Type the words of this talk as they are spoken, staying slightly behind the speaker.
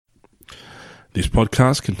This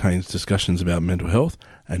podcast contains discussions about mental health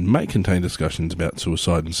and may contain discussions about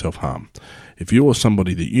suicide and self-harm. If you or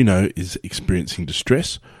somebody that you know is experiencing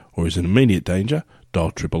distress or is in immediate danger,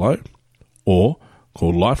 dial 000 or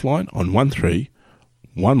call Lifeline on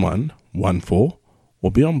 131114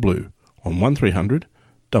 or Beyond Blue on 1300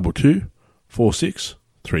 22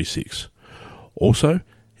 4636. Also,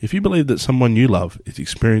 if you believe that someone you love is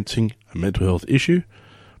experiencing a mental health issue,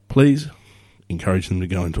 please encourage them to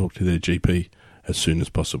go and talk to their GP as soon as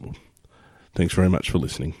possible. Thanks very much for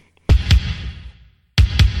listening.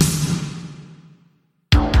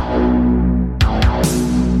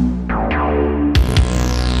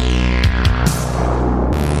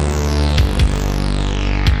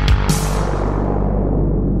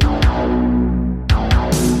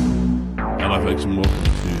 Hello folks and welcome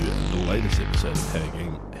to the latest episode of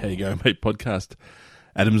How You Going Mate podcast.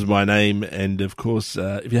 Adam's my name, and of course,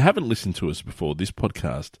 if you haven't listened to us before, this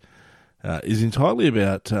podcast is entirely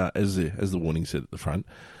about, as the warning said at the front,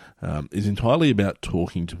 is entirely about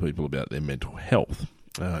talking to people about their mental health.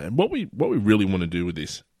 And what we really want to do with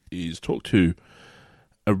this is talk to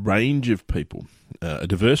a range of people, a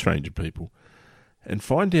diverse range of people, and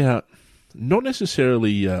find out not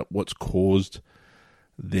necessarily what's caused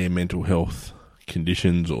their mental health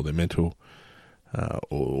conditions or their mental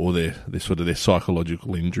or their sort of their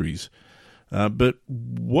psychological injuries, but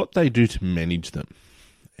what they do to manage them.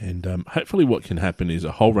 And hopefully what can happen is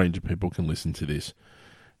a whole range of people can listen to this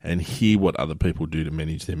and hear what other people do to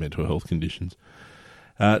manage their mental health conditions.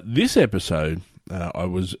 This episode, I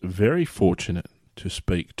was very fortunate to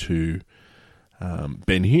speak to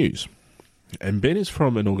Ben Hughes. And Ben is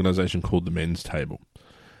from an organisation called the Men's Table.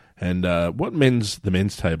 And what the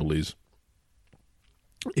Men's Table is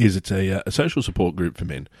it's a social support group for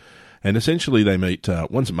men. And essentially they meet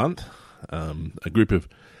once a month, a group of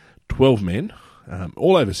 12 men,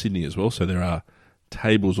 all over Sydney as well. So there are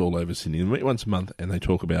tables all over Sydney. They meet once a month and they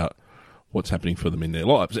talk about what's happening for them in their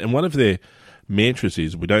lives. And one of their mantras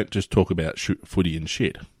is, we don't just talk about footy and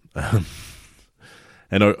shit. And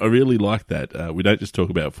I really like that. We don't just talk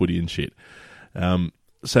about footy and shit.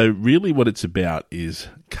 So really what it's about is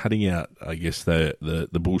cutting out, I guess, the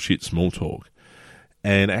bullshit small talk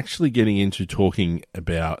and actually getting into talking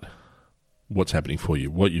about what's happening for you,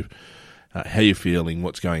 what you've how you're feeling,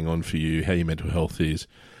 what's going on for you, how your mental health is.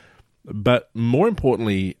 But more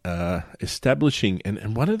importantly, establishing,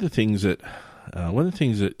 and one of the things that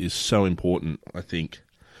is so important, I think,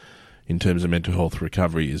 in terms of mental health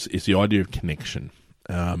recovery is the idea of connection.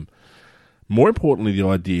 More importantly, the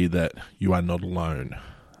idea that you are not alone.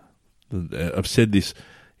 I've said this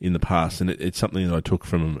in the past, and it's something that I took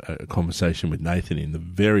from a conversation with Nathan in the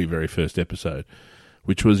very, very first episode,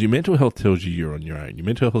 which was your mental health tells you you're on your own. Your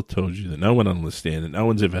mental health tells you that no one understands, that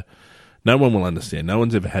no one will understand. No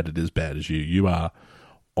one's ever had it as bad as you. You are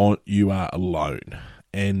alone.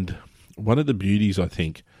 And one of the beauties, I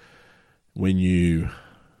think, when you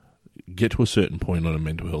get to a certain point on a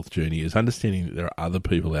mental health journey is understanding that there are other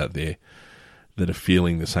people out there that are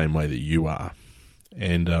feeling the same way that you are.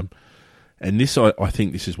 And this, I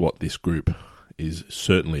think this is what this group is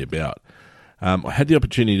certainly about. I had the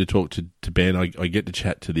opportunity to talk to Ben. I get to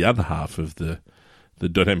chat to the other half of the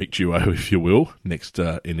dynamic duo, if you will, next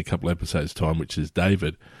in a couple of episodes' time, which is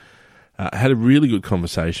David. I had a really good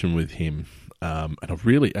conversation with him, and I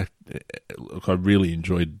really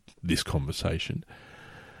enjoyed this conversation.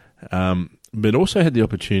 But also had the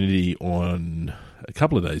opportunity on a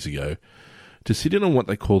couple of days ago to sit in on what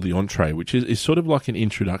they call the entree, which is sort of like an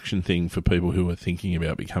introduction thing for people who are thinking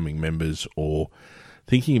about becoming members or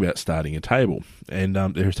thinking about starting a table. And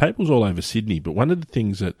there are tables all over Sydney, but one of the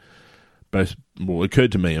things that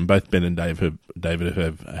occurred to me, and both Ben and David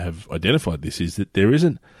have identified this, is that there's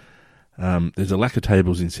a lack of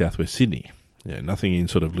tables in southwest Sydney. Yeah, nothing in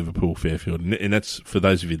sort of Liverpool, Fairfield, and that's, for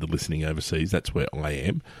those of you that are listening overseas, that's where I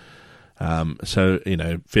am. So,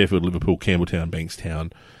 Fairfield, Liverpool, Campbelltown,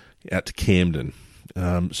 Bankstown, out to Camden.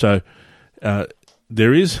 So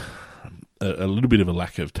there is a little bit of a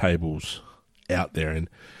lack of tables out there, and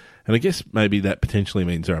I guess maybe that potentially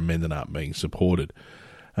means there are men that aren't being supported.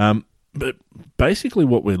 But basically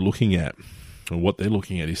what we're looking at, or what they're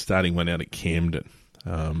looking at, is starting one out at Camden,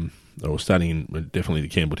 or starting in definitely the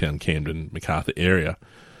Campbelltown, Camden, Macarthur area.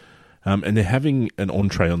 And they're having an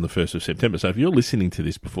entree on the 1st of September. So if you're listening to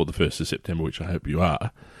this before the 1st of September, which I hope you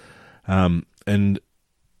are, and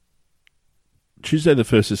Tuesday the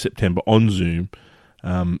 1st of September on Zoom,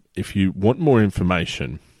 if you want more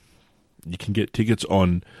information, you can get tickets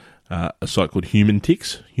on a site called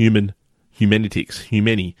Humanitix, Humanitix,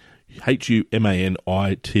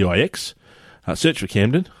 Humanitix. Search for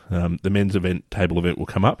Camden. The men's table event will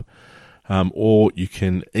come up. or you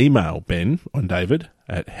can email Ben on David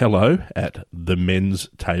at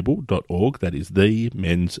hello@themenstable.org. That is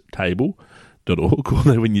themenstable.org.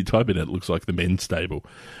 Although when you type it out, it looks like the men's table,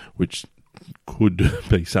 which could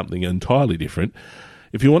be something entirely different.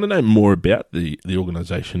 If you want to know more about the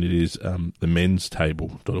organisation, it is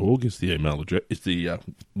themenstable.org is the email address, is the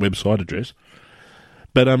website address.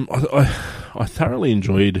 But I thoroughly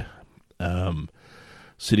enjoyed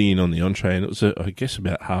sitting in on the entree, and it was, I guess,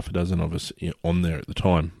 about half a dozen of us on there at the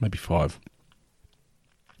time, maybe 5.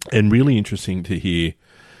 And really interesting to hear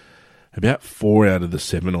about 4 out of the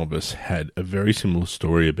 7 of us had a very similar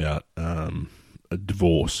story about a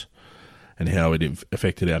divorce and how it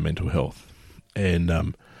affected our mental health.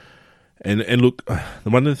 And look,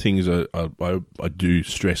 one of the things I do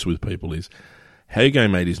stress with people is How You Go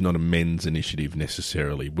Mate is not a men's initiative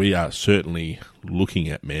necessarily. We are certainly looking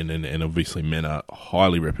at men, and obviously men are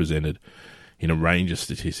highly represented in a range of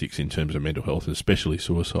statistics in terms of mental health, especially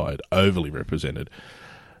suicide, overly represented.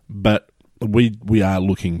 But we are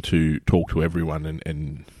looking to talk to everyone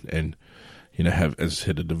and have, as I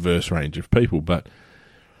said, a diverse range of people. But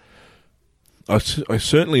I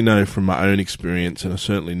certainly know from my own experience, and I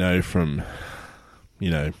certainly know from,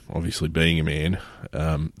 obviously being a man,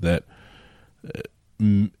 that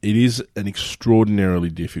it is an extraordinarily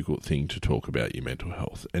difficult thing to talk about your mental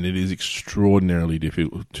health, and it is extraordinarily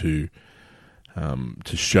difficult to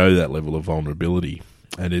show that level of vulnerability,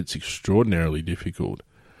 and it's extraordinarily difficult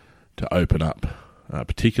to open up,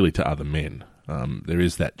 particularly to other men. There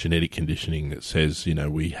is that genetic conditioning that says,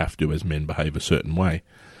 we have to, as men, behave a certain way.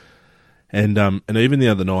 And even the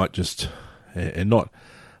other night,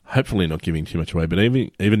 hopefully not giving too much away, but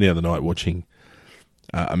even the other night watching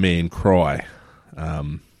a man cry,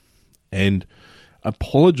 and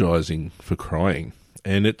apologising for crying.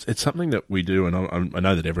 And it's something that we do, and I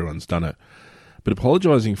know that everyone's done it, but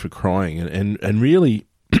apologising for crying, and really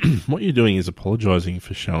what you're doing is apologising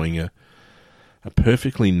for showing a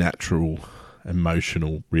perfectly natural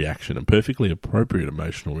emotional reaction, a perfectly appropriate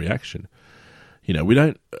emotional reaction. We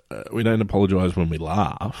don't apologise when we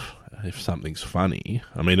laugh if something's funny.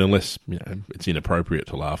 I mean, unless it's inappropriate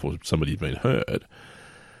to laugh or somebody's been hurt.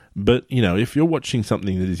 But if you're watching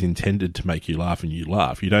something that is intended to make you laugh and you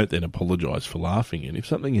laugh, you don't then apologise for laughing. And if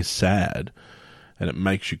something is sad and it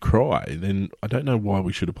makes you cry, then I don't know why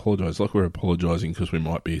we should apologise. Like we're apologising because we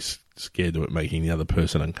might be scared of it making the other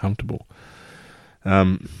person uncomfortable.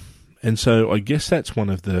 And so I guess that's one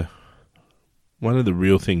of the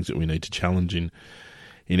real things that we need to challenge in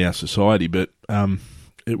our society. But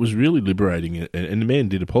it was really liberating, and the man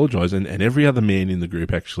did apologise, and every other man in the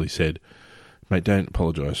group actually said, "Mate, don't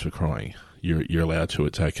apologise for crying. You're allowed to.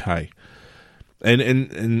 It's okay."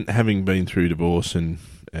 And having been through divorce and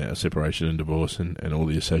separation and divorce and all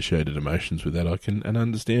the associated emotions with that, I can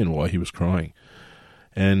understand why he was crying.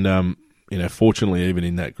 And fortunately, even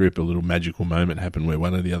in that group, a little magical moment happened where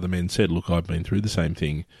one of the other men said, "Look, I've been through the same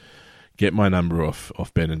thing. Get my number off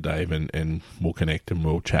Ben and Dave, and we'll connect and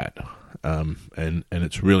we'll chat." And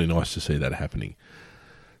it's really nice to see that happening.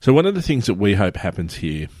 So one of the things that we hope happens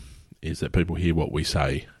here is that people hear what we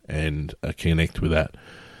say and connect with that,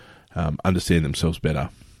 understand themselves better,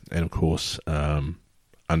 and of course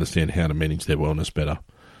understand how to manage their wellness better.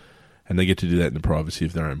 And they get to do that in the privacy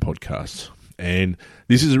of their own podcasts. And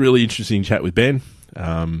this is a really interesting chat with Ben.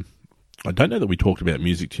 I don't know that we talked about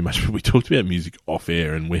music too much, but we talked about music off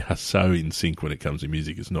air, and we are so in sync when it comes to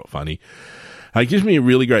music. It's not funny. It gives me a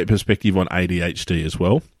really great perspective on ADHD as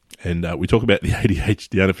well. And we talk about the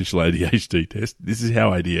unofficial ADHD test. This is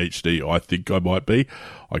how ADHD I think I might be.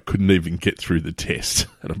 I couldn't even get through the test,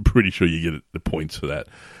 and I'm pretty sure you get the points for that.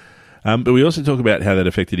 But we also talk about how that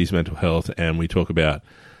affected his mental health, and we talk about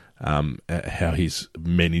how he's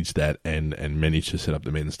managed that and managed to set up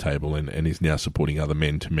the men's table and is now supporting other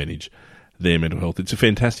men to manage their mental health. It's a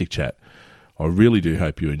fantastic chat. I really do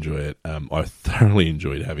hope you enjoy it. I thoroughly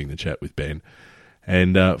enjoyed having the chat with Ben.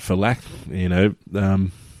 And for lack, there's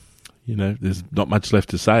not much left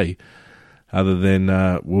to say other than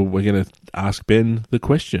we're going to ask Ben the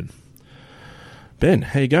question. Ben,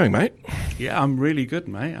 how you going, mate? Yeah, I'm really good,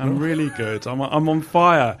 mate. I'm really good. I'm on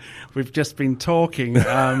fire. We've just been talking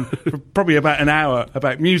for probably about an hour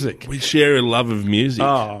about music. We share a love of music.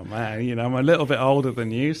 Oh, man. I'm a little bit older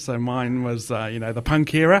than you, so mine was, the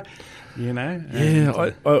punk era. And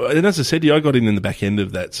as I said to you, I got in the back end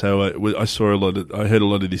of that, so I heard a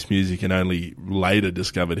lot of this music, and only later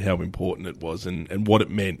discovered how important it was and what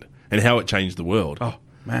it meant and how it changed the world. Oh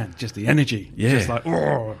man, just the energy, just like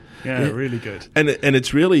really good. And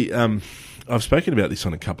it's really, I've spoken about this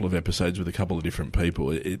on a couple of episodes with a couple of different people.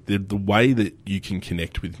 The way that you can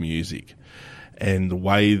connect with music and the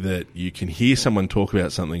way that you can hear someone talk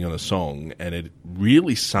about something on a song and it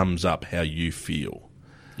really sums up how you feel.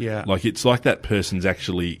 Yeah. Like it's like that person's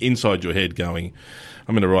actually inside your head going,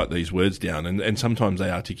 I'm going to write these words down. And sometimes they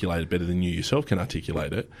articulate it better than you yourself can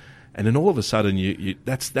articulate it. And then all of a sudden,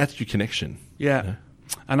 that's your connection. Yeah. You know?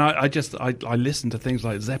 And I listen to things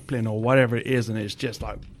like Zeppelin or whatever it is, and it's just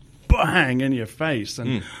like bang in your face,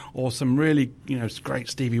 and or some really great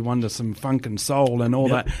Stevie Wonder, some funk and soul and all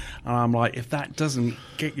that. And I'm like, if that doesn't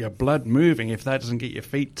get your blood moving, if that doesn't get your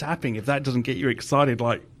feet tapping, if that doesn't get you excited,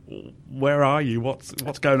 like, where are you? What's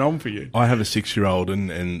going on for you? I have a 6-year-old,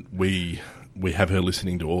 and we have her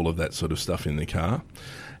listening to all of that sort of stuff in the car.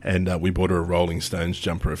 And we bought her a Rolling Stones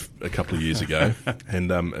jumper a couple of years ago.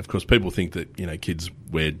 And, of course, people think that, kids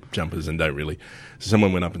wear jumpers and don't really. So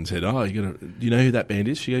someone went up and said, do you know who that band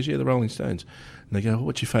is? She goes, yeah, the Rolling Stones. And they go,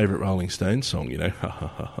 what's your favourite Rolling Stones song,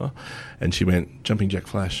 And she went, Jumping Jack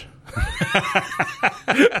Flash.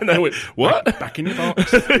 And they went, what? Back in your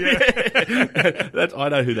box. I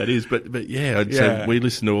know who that is, but yeah, so we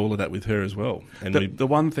listen to all of that with her as well. And the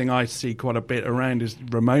one thing I see quite a bit around is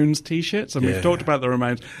Ramones t-shirts, and we've talked about the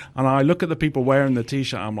Ramones, and I look at the people wearing the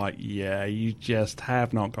t-shirt, I'm like, yeah, you just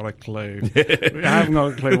have not got a clue. You haven't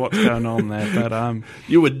got a clue what's going on there, but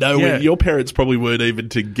you would know when your parents probably weren't even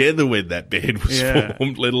together when that band was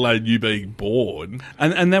formed, let alone you being born.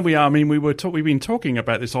 And there we are. I mean, we've been talking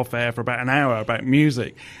about this off air for about an hour about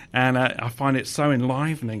music, and I find it so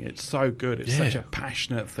enlivening. It's so good. It's such a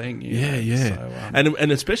passionate thing. So,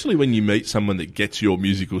 and especially when you meet someone that gets your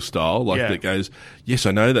musical style, that goes, yes,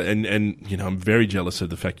 I know that, and I'm very jealous of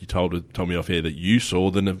the fact you told me off air that you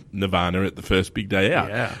saw the Nirvana at the first big day out.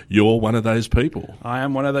 Yeah. You're one of those people. I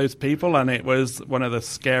am one of those people, and it was one of the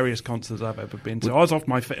scariest concerts I've ever been to. I was off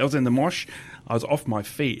my feet. I was in the mosh. I was off my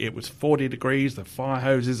feet. It was 40 degrees. The fire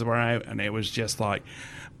hoses were out, and it was just like.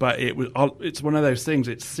 But it's one of those things.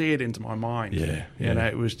 It's seared into my mind. Yeah.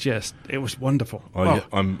 It was wonderful.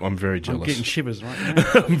 I'm very jealous. I'm getting shivers right now.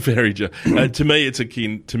 I'm very jealous. To me,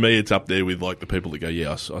 it's up there with like the people that go,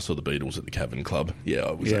 yeah, I saw the Beatles at the Cavern Club. Yeah,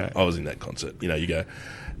 I was in that concert. You go,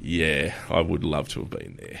 yeah, I would love to have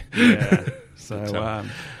been there. Yeah. So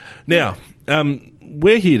now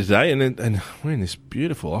we're here today, and we're in this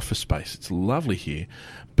beautiful office space. It's lovely here,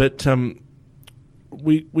 but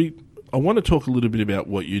I want to talk a little bit about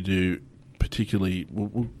what you do, particularly.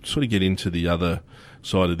 We'll sort of get into the other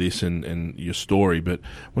side of this and your story, but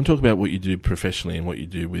I want to talk about what you do professionally and what you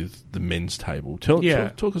do with the men's table. Talk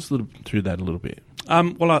us through that a little bit.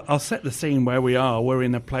 Well, I'll set the scene where we are. We're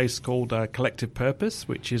in a place called Collective Purpose,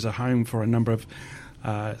 which is a home for a number of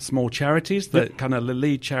small charities. The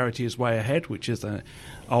lead charity is Way Ahead, which is an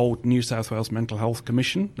old New South Wales Mental Health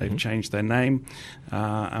Commission. They've changed their name,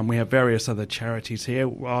 and we have various other charities here.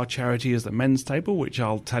 Our charity is the Men's Table, which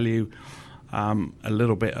I'll tell you a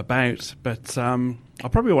little bit about. But I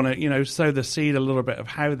probably want to, sow the seed a little bit of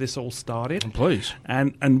how this all started. Please.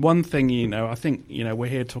 And one thing, I think, we're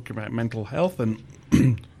here talking about mental health, and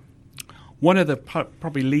one of the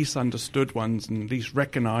probably least understood ones and least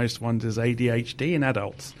recognised ones is ADHD in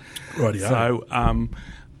adults. Right. Yeah. So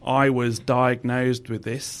I was diagnosed with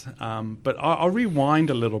this, but I'll rewind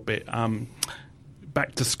a little bit.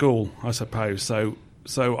 Back to school, I suppose. So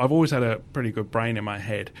I've always had a pretty good brain in my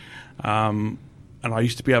head, and I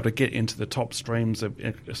used to be able to get into the top streams of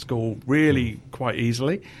school really quite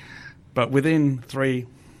easily. But within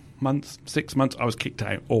 6 months, I was kicked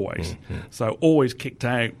out, always. So always kicked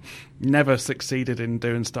out, never succeeded in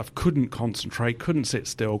doing stuff, couldn't concentrate, couldn't sit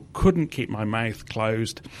still, couldn't keep my mouth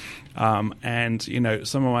closed. And,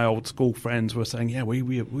 some of my old school friends were saying, yeah,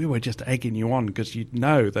 we were just egging you on because you'd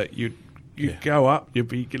know that you'd go up, you'd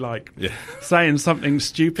be like saying something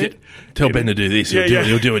stupid. Tell Ben to do this,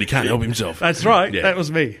 he'll do it, he can't help himself. That's right, that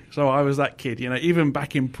was me. So I was that kid, even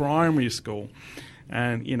back in primary school.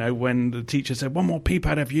 And, when the teacher said, one more peep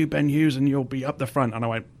out of you, Ben Hughes, and you'll be up the front. And I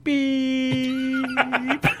went, beep.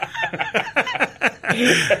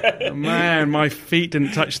 Man, my feet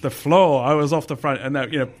didn't touch the floor. I was off the front.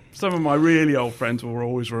 And, some of my really old friends will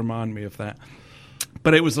always remind me of that.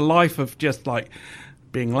 But it was a life of just, like,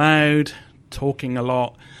 being loud, talking a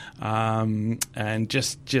lot, and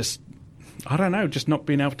just I don't know, just not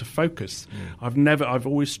being able to focus. I've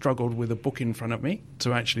always struggled with a book in front of me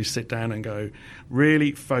to actually sit down and go,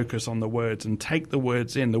 really focus on the words and take the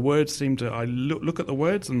words in. The words seem to, I look at the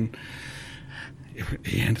words and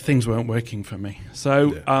things weren't working for me.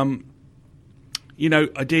 So, I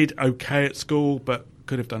did okay at school, but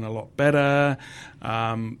could have done a lot better.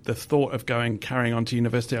 The thought of carrying on to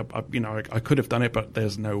university, I could have done it, but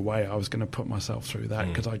there's no way I was going to put myself through that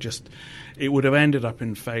because it would have ended up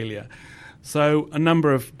in failure. So a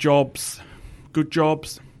number of jobs good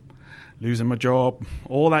jobs, losing my job,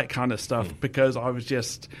 all that kind of stuff, because I was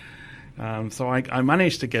just... so I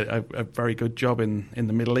managed to get a very good job in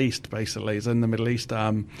the Middle East, basically. It's in the Middle East.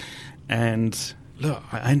 And look,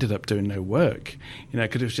 I ended up doing no work,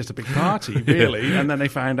 because it was just a big party, really. And then they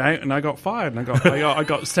found out, and I got fired, and I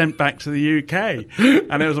got sent back to the UK.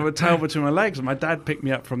 And it was with a tail between my legs. And my dad picked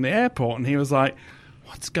me up from the airport, and he was like,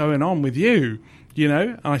 "What's going on with you?"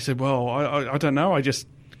 And I said, "Well, I don't know. I just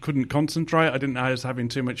couldn't concentrate. I didn't know I was having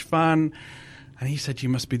too much fun." And he said, "You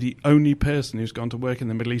must be the only person who's gone to work in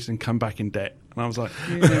the Middle East and come back in debt." And I was like,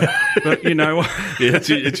 "Yeah." But, yeah,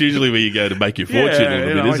 it's usually where you go to make your fortune a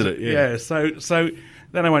little bit, isn't it? Yeah. So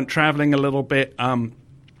then I went travelling a little bit.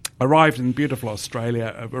 Arrived in beautiful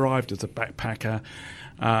Australia. Arrived as a backpacker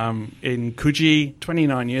in Coogee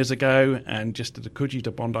 29 years ago, and just did a Coogee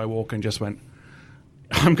to Bondi walk and just went,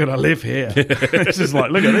 "I'm going to live here." This is like,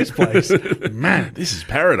 look at this place. Man. This is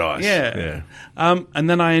paradise. Yeah. And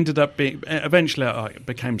then I ended up eventually I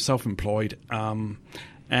became self-employed.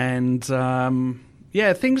 Things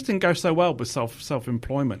didn't go so well with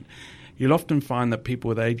self-employment. You'll often find that people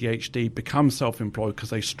with ADHD become self-employed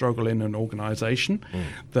because they struggle in an organisation,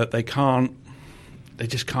 that they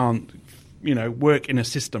just can't, work in a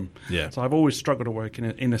system. Yeah. So I've always struggled to work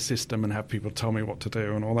in a system and have people tell me what to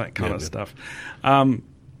do and all that kind of stuff. And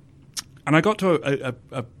I got to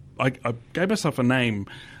I gave myself a name.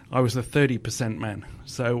 I was the 30% man.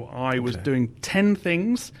 So I was doing 10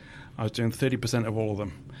 things. I was doing 30% of all of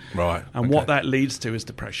them. Right. And what that leads to is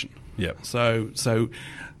depression. Yeah. So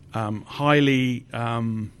highly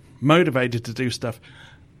motivated to do stuff,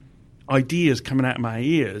 ideas coming out of my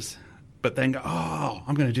ears, but then go, "Oh,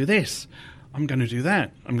 I'm going to do this. I'm going to do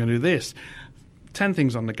that. I'm going to do this." 10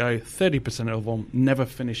 things on the go, 30% of them never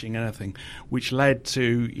finishing anything, which led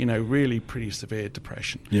to, really pretty severe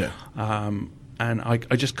depression. Yeah. And I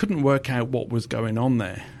just couldn't work out what was going on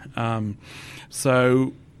there.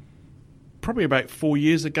 So probably about 4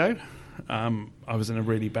 years ago, I was in a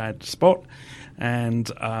really bad spot,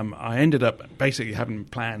 and I ended up basically having a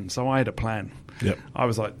plan. So I had a plan. Yep. I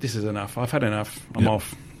was like, "This is enough. I've had enough. I'm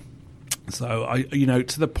off." So I,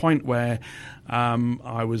 to the point where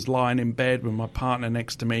I was lying in bed with my partner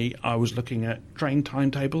next to me. I was looking at train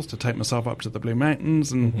timetables to take myself up to the Blue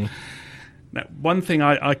Mountains. And now, one thing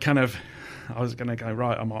I was going to go,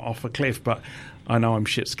 right, I'm off a cliff, but I know I'm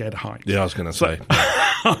shit scared of heights. Yeah, I was going to say.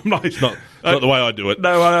 I'm like, it's not the way I do it.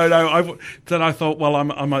 No. Then I thought, well,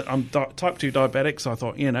 I'm type 2 diabetic, so I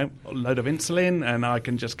thought, a load of insulin, and I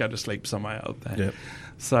can just go to sleep somewhere out there. Yep.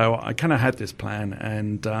 So I kind of had this plan,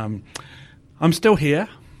 and I'm still here.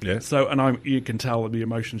 Yeah. So, and you can tell the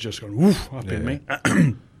emotions just going woof up in me.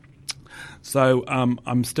 So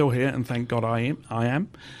I'm still here, and thank God I am.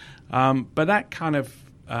 But that kind of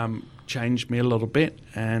changed me a little bit,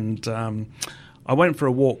 and I went for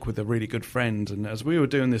a walk with a really good friend, and as we were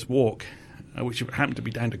doing this walk, which happened to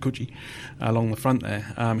be down to Coogee, along the front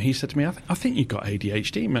there, he said to me, I think you've got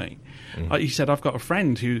ADHD, mate. He said, "I've got a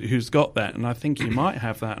friend who's got that, and I think you might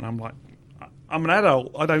have that." And I'm like, "I'm an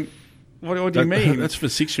adult. I don't... What do you mean?" That's for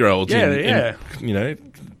 6-year-olds in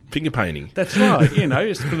finger painting. That's right.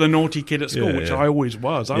 It's for the naughty kid at school, which I always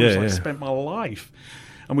was. I spent my life.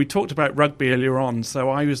 And we talked about rugby earlier on, so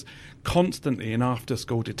I was constantly in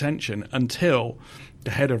after-school detention until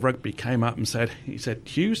the head of rugby came up and said,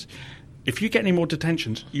 "Hughes, if you get any more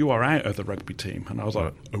detentions, you are out of the rugby team." And I was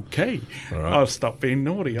like, "Okay, right. I'll stop being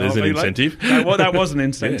naughty." There's an incentive. That was an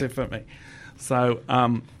incentive for me. So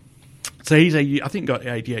I think got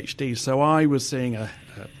ADHD. So I was seeing a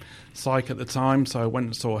psych at the time, so I went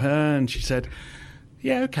and saw her, and she said,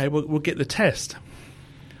 "Yeah, okay, we'll get the test."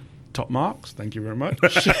 Top marks, thank you very much.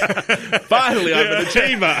 Finally, I'm an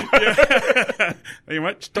achiever. Thank you very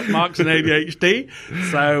much. Top marks in ADHD.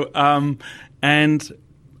 So, and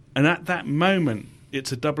at that moment,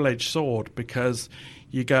 it's a double-edged sword, because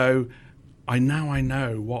you go, I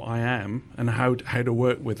know what I am and how to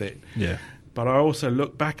work with it. Yeah. But I also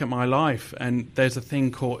look back at my life, and there's a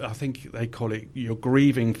thing called, I think they call it, you're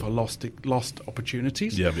grieving for lost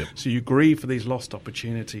opportunities. Yep. So you grieve for these lost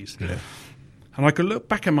opportunities. Yeah. And I could look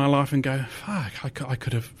back at my life and go, fuck, I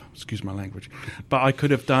could have, excuse my language, but I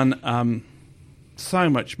could have done so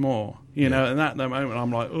much more, and at that moment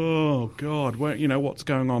I'm like, oh God, what's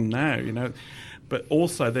going on now, But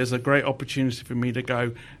also there's a great opportunity for me to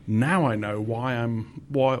go, now I know why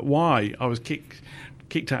I was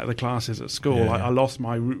kicked out of the classes at school. Yeah. I lost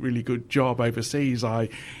my really good job overseas. My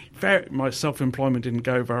self-employment didn't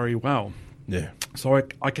go very well. Yeah. So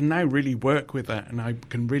I can now really work with that, and I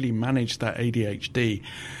can really manage that ADHD.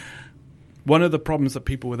 One of the problems that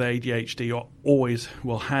people with ADHD always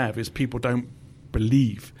will have is people don't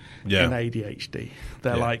believe Yeah. in ADHD.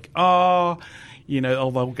 They're Yeah. like, oh,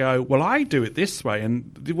 they'll go, well, I do it this way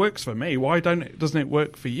and it works for me. Why doesn't it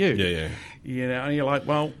work for you? Yeah. And you're like,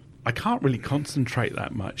 well, I can't really concentrate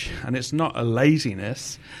that much, and it's not a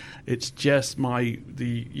laziness. It's just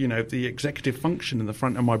the executive function in the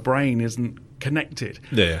front of my brain isn't connected.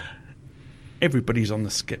 Yeah. Everybody's on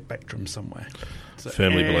the spectrum somewhere. So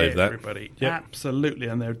Firmly believe that. Everybody, Yep. absolutely,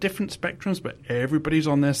 and there are different spectrums, but everybody's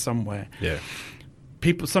on there somewhere. Yeah.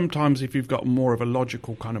 People sometimes, if you've got more of a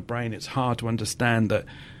logical kind of brain, it's hard to understand that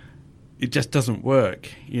it just doesn't work.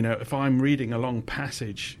 If I'm reading a long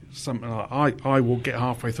passage, something like I will get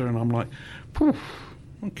halfway through and I'm like, phew,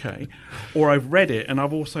 okay. Or I've read it and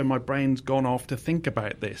my brain's gone off to think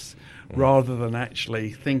about this rather than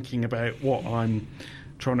actually thinking about what I'm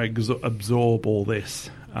trying to absorb all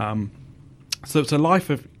this. So it's a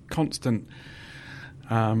life of constant.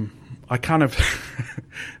 I kind of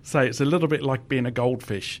say it's a little bit like being a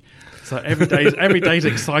goldfish. So every day's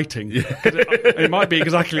exciting. It might be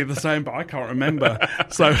exactly the same, but I can't remember.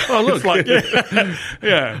 So look. it's like,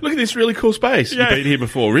 yeah. Look at this really cool space. Yeah. You've been here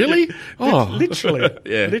before, really? Literally,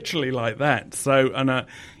 Yeah. literally like that. So, and a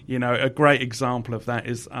great example of that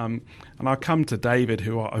is, and I come to David,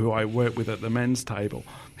 who I work with at the men's table.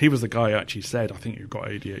 He was the guy who actually said, "I think you've got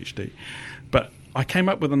ADHD," but I came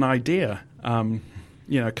up with an idea.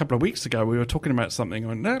 A couple of weeks ago, we were talking about something,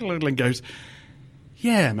 and goes,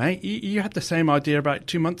 "Yeah, mate, you had the same idea about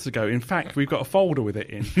 2 months ago. In fact, we've got a folder with it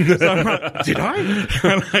in." So I'm like, did I?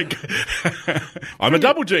 I'm a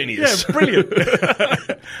double genius. Yeah, brilliant.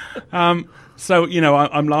 So,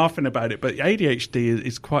 I'm laughing about it, but ADHD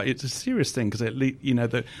it's a serious thing because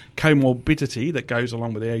the comorbidity that goes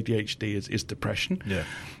along with the ADHD is depression. Yeah.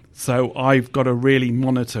 So I've got to really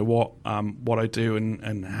monitor what I do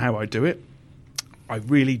and how I do it. I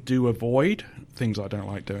really do avoid things I don't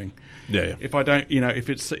like doing. Yeah. If I don't, if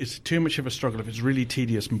it's too much of a struggle, if it's really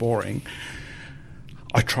tedious and boring,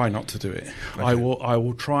 I try not to do it. Okay. I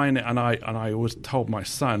will try and I always told my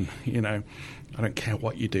son, I don't care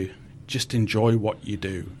what you do, just enjoy what you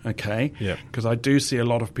do, okay? Yeah. Because I do see a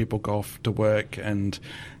lot of people go off to work and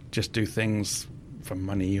just do things for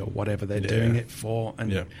money or whatever they're doing it for.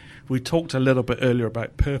 And we talked a little bit earlier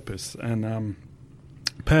about purpose, and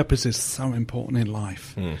purpose is so important in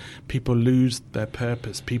life. People lose their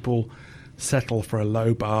purpose. People settle for a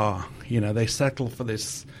low bar. They settle for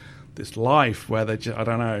this life where they just, I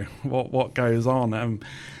don't know what goes on.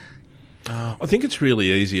 I think it's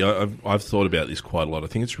really easy. I've thought about this quite a lot. I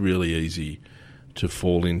think it's really easy to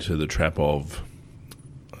fall into the trap of,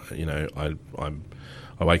 I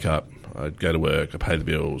wake up, I go to work, I pay the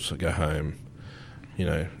bills, I go home,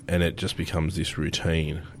 and it just becomes this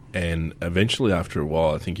routine. And eventually, after a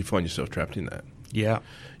while, I think you find yourself trapped in that. Yeah.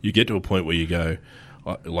 You get to a point where you go,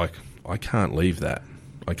 I can't leave that.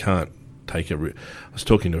 I can't take I was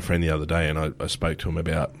talking to a friend the other day, and I spoke to him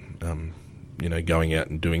about, going out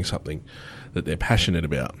and doing something that they're passionate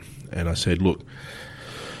about. And I said, look,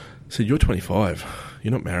 you're 25,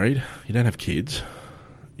 you're not married, you don't have kids,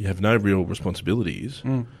 you have no real responsibilities.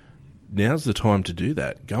 Now's the time to do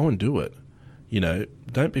that. Go and do it.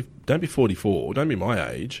 Don't be 44, don't be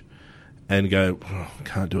my age, and go, I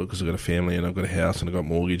can't do it because I've got a family and I've got a house and I've got a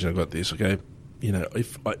mortgage and I've got this. Okay,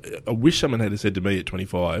 if I wish someone had said to me at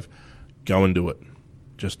 25, go and do it.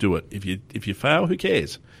 Just do it. If you fail, who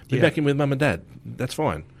cares? Be back in with mum and dad. That's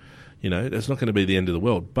fine. That's not going to be the end of the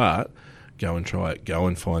world. But go and try it. Go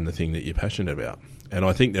and find the thing that you're passionate about. And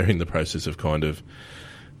I think they're in the process of kind of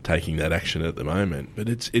taking that action at the moment. But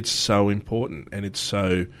it's so important, and it's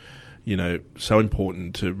so so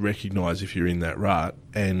important to recognise if you're in that rut.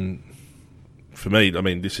 And for me,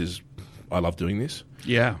 I love doing this.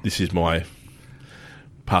 Yeah. This is my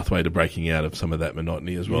pathway to breaking out of some of that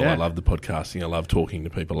monotony as well. Yeah. I love the podcasting. I love talking to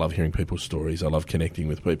people. I love hearing people's stories. I love connecting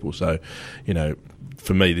with people. So,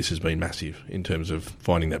 for me, this has been massive in terms of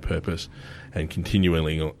finding that purpose and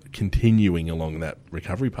continuing along that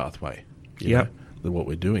recovery pathway. What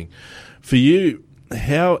we're doing. For you,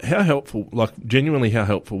 how helpful, genuinely how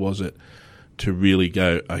helpful was it to really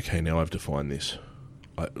go, okay, now I've defined this.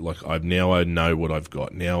 I know what I've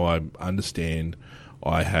got. Now I understand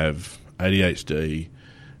I have ADHD.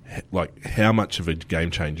 How much of a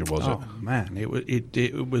game changer was it? Oh man,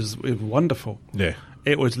 it was wonderful. Yeah.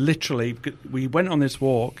 It was literally, we went on this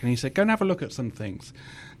walk and he said, go and have a look at some things.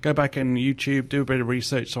 go back on YouTube, do a bit of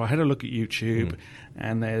research. So I had a look at YouTube,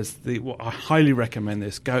 and there's I highly recommend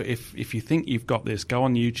this. Go if you think you've got this, go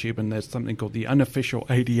on YouTube, and there's something called the unofficial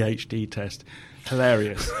ADHD test.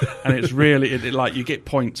 Hilarious, and it's really like you get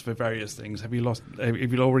points for various things. Have you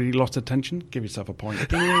already lost attention? Give yourself a point.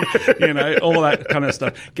 You know, all that kind of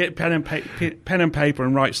stuff. Get pen and paper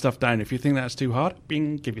and write stuff down. If you think that's too hard,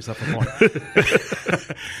 bing, give yourself a point.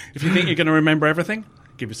 If you think you're going to remember everything,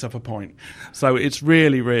 give yourself a point. So it's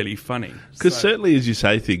really, really funny. Because certainly as you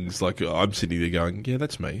say things, like I'm sitting there going, yeah,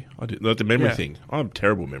 that's me. I do, like the memory thing. I have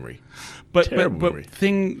terrible memory. But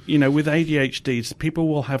thing, you know, with ADHD, people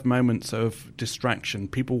will have moments of distraction.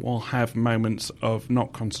 People will have moments of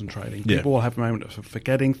not concentrating. People will have moments of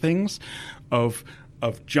forgetting things, of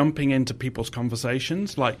jumping into people's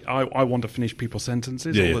conversations. Like I want to finish people's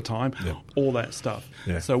sentences all the time, all that stuff.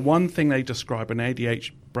 Yeah. So one thing they describe an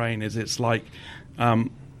ADHD brain is it's like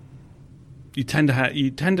you tend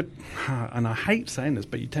to, and I hate saying this,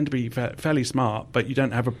 but you tend to be fairly smart, but you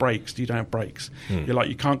don't have brakes. You don't have brakes. You're like,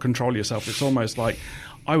 you can't control yourself. It's almost like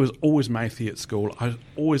I was always mouthy at school. I was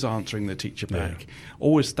always answering the teacher back,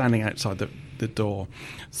 always standing outside the door.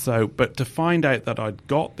 So, but to find out that I'd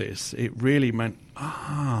got this, it really meant,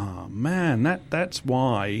 man, that's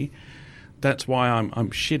why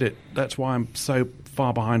I'm shit at. That's why I'm so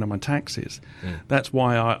far behind on my taxes. That's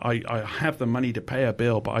why I have the money to pay a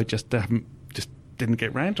bill, but I just didn't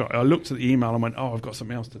get round to it. I looked at the email and went, I've got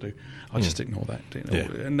something else to do. I'll just ignore that.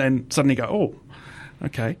 And then suddenly go,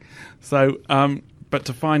 okay. So, but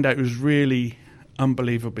to find out it was really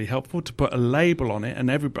unbelievably helpful to put a label on it.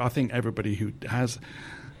 And I think everybody who has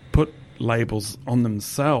put labels on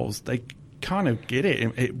themselves, they kind of get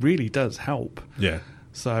it. It really does help. Yeah.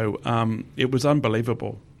 So it was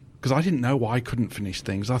unbelievable because I didn't know why I couldn't finish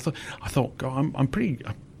things. I thought, God, I'm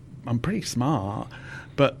pretty smart,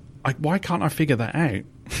 but why can't I figure that out?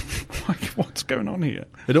 Like, what's going on here?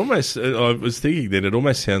 It almost, I was thinking that it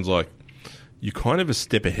almost sounds like you're kind of a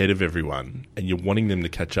step ahead of everyone and you're wanting them to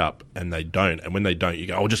catch up and they don't. And when they don't, you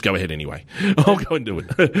go, I'll just go ahead anyway. I'll go and do it.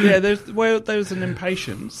 Yeah, there's an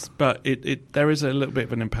impatience, but there is a little bit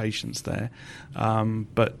of an impatience there.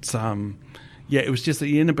 Yeah, it was just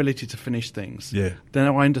the inability to finish things. Yeah. Then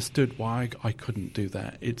I understood why I couldn't do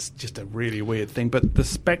that. It's just a really weird thing. But the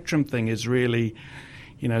spectrum thing is really,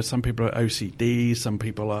 you know, some people are OCD, some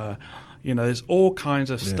people are, you know, there's all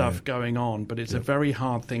kinds of stuff going on, but it's a very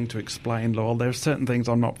hard thing to explain. Well, there's certain things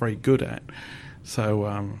I'm not very good at.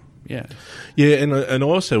 So, yeah. Yeah, and I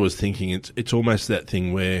also was thinking it's almost that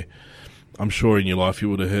thing where I'm sure in your life you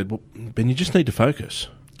would have heard, well, Ben, you just need to focus.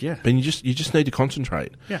 Yeah. Ben, you just need to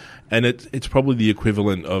concentrate. Yeah. And it's probably the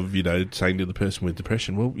equivalent of, you know, saying to the person with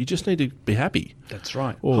depression, well, you just need to be happy. That's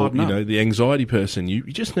right. Or, you know, the anxiety person, you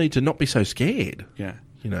just need to not be so scared. Yeah.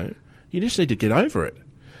 You know, you just need to get over it.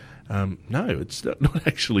 No, it's not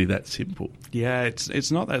actually that simple. Yeah,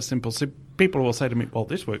 it's not that simple. So people will say to me, well,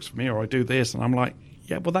 this works for me, or I do this. And I'm like,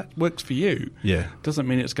 yeah, well, that works for you. Yeah. Doesn't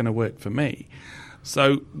mean it's going to work for me.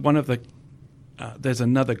 So one of the there's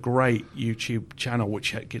another great YouTube channel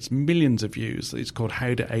which gets millions of views. It's called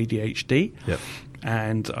How to ADHD. Yep.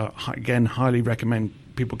 And again, highly recommend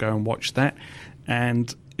people go and watch that.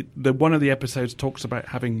 And one of the episodes talks about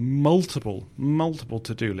having multiple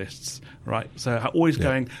to-do lists, right? So always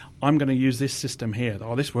going, I'm going to use this system here.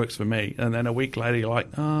 Oh, this works for me. And then a week later, you're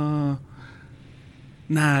like, nah,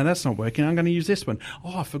 that's not working. I'm going to use this one.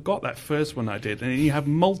 Oh, I forgot that first one I did. And you have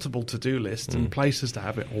multiple to-do lists and places to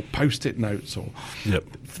have it, or Post-it notes, or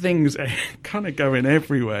things kind of going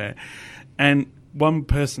everywhere. And one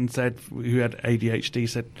person said, who had ADHD,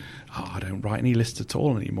 said, I don't write any lists at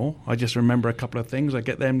all anymore. I just remember a couple of things. I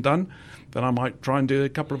get them done. Then I might try and do a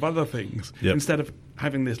couple of other things. Yep. Instead of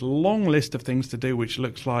having this long list of things to do, which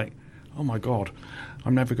looks like, oh, my God,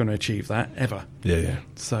 I'm never going to achieve that, ever. Yeah.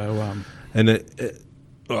 So,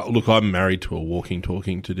 look, I'm married to a walking,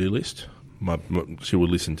 talking to-do list. She will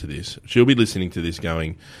listen to this. She'll be listening to this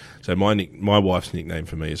going, so my wife's nickname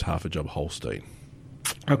for me is Half a Job Holstein.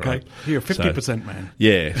 Okay, right? You're a 50% man.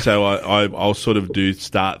 Yeah, so I'll sort of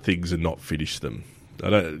start things and not finish them. I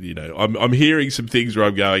don't, you know, I'm hearing some things where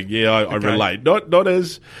I'm going, I relate. Not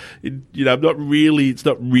as, you know, it's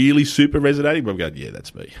not really super resonating, but I'm going, yeah,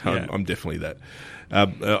 that's me. Yeah. I'm definitely that.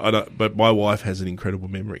 But my wife has an incredible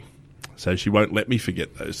memory. So she won't let me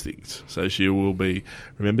forget those things. So she will be,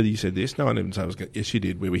 remember you said this? No, I didn't say I was going to. Yes, you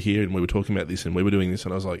did. We were here and we were talking about this and we were doing this.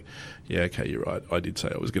 And I was like, yeah, okay, you're right. I did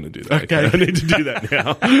say I was going to do that. Okay. I need to do that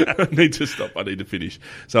now. I need to stop. I need to finish.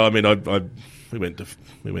 So, I mean,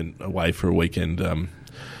 we went away for a weekend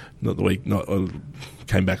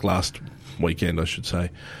Came back last weekend, I should say,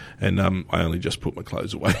 and I only just put my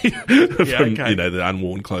clothes away from the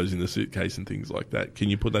unworn clothes in the suitcase and things like that. Can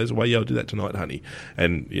you put those away? Yeah, I'll do that tonight, honey.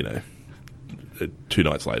 And 2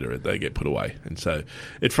 nights later they get put away, and so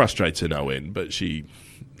it frustrates her no end. But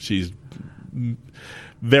she's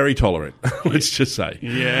very tolerant. Let's just say.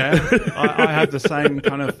 Yeah, I have the same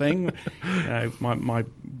kind of thing. My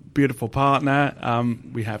beautiful partner,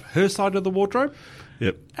 we have her side of the wardrobe.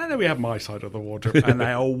 Yep. And then we have my side of the wardrobe, and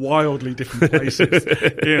they are wildly different places.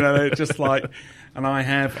 They're just like, and I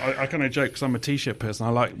kind of joke because I'm a t-shirt person. I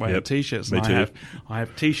like wearing t-shirts. Me too. I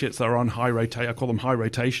have t-shirts that are on high rotation. I call them high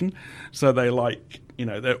rotation. So they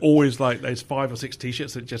they're always like, there's 5 or 6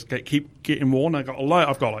 t-shirts that just keep getting worn. I've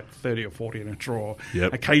got like 30 or 40 in a drawer.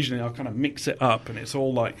 Yep. Occasionally I'll kind of mix it up, and it's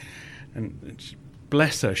all like, and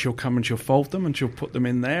bless her, she'll come and she'll fold them and she'll put them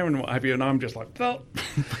in there and what have you, and I'm just like, well,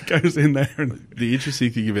 it goes in there. And the interesting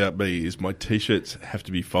thing about me is my t-shirts have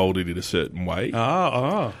to be folded in a certain way.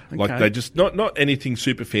 Okay. Like they just, not anything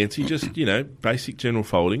super fancy, just, basic general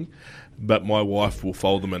folding. But my wife will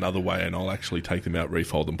fold them another way, and I'll actually take them out,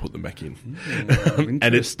 refold them, put them back in.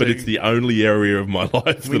 But it's the only area of my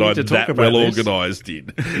life that I'm that well organised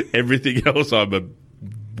in. Everything else, I'm a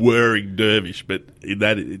whirring dervish. But in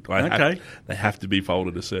that, they have to be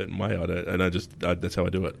folded a certain way. That's how I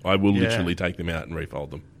do it. I will literally take them out and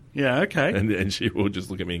refold them. Yeah, okay. And she will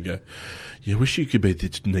just look at me and go, "You wish you could be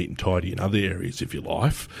this neat and tidy in other areas of your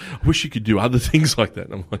life. I wish you could do other things like that."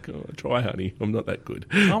 And I'm like, "Oh, try, honey. I'm not that good."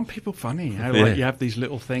 Aren't people funny? How like you have these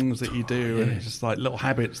little things that you do, and it's just like little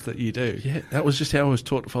habits that you do. Yeah, that was just how I was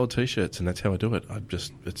taught to fold t-shirts, and that's how I do it.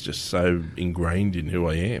 It's just so ingrained in who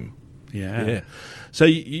I am. Yeah. So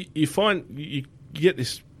you find you get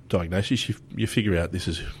this diagnosis, you figure out this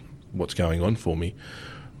is what's going on for me.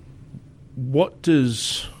 What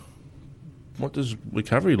does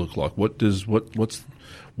recovery look like? What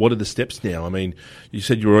are the steps now? I mean, you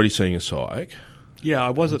said you were already seeing a psych. Yeah,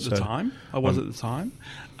 I was at the time.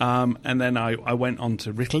 And then I went on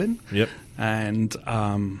to Ritalin. Yep. And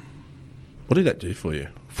what did that do for you?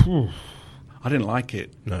 I didn't like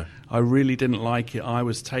it. No. I really didn't like it. I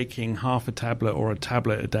was taking half a tablet or a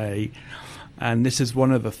tablet a day. And this is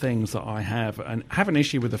one of the things that I have an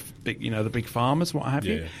issue with the big farmers, what have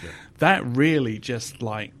you. Yeah. That really just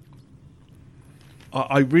like,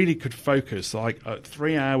 I really could focus. Like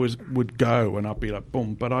 3 hours would go, and I'd be like,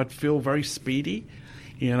 boom. But I'd feel very speedy.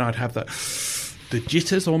 I'd have the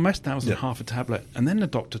jitters almost. That was half a tablet. And then the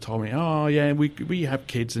doctor told me, "Oh yeah, we have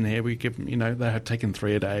kids in here. We give them, they have taken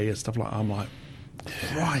 3 a day and stuff like that." I'm like,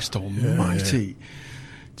 Christ Almighty. Yeah.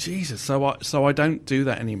 Jesus, so I don't do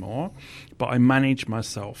that anymore, but I manage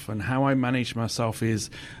myself, and how I manage myself is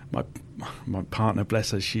my partner, bless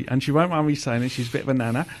her, she won't mind me saying it, she's a bit of a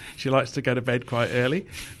nana. She likes to go to bed quite early,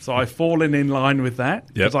 so I've fallen in line with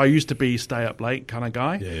that, because I used to be stay up late kind of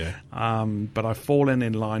guy, but I've fallen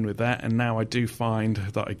in line with that, and now I do find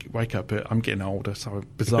that I wake up, I'm getting older, so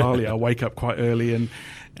bizarrely I wake up quite early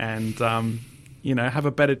and have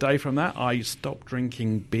a better day from that. I stopped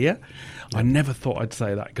drinking beer. I never thought I'd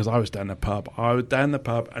say that, because I was down the pub. I was down the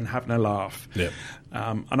pub and having a laugh. Yep.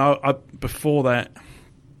 And I before that,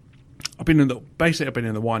 I've been in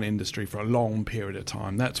the wine industry for a long period of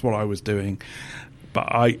time. That's what I was doing. But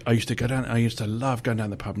I used to go down. I used to love going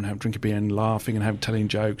down the pub and drink a beer and laughing and telling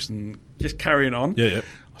jokes and just carrying on. Yeah.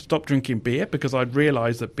 I stopped drinking beer because I'd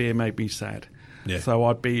realised that beer made me sad. Yeah. So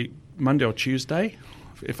I'd be Monday or Tuesday.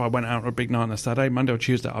 If I went out on a big night on a Saturday, Monday or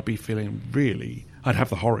Tuesday, I'd be feeling I'd have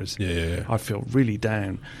the horrors. Yeah. I'd feel really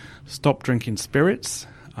down. Stop drinking spirits.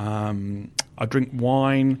 I drink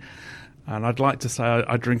wine, and I'd like to say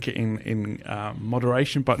I drink it in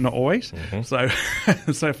moderation, but not always.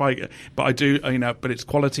 Mm-hmm. So but I do, but it's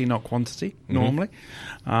quality, not quantity, normally.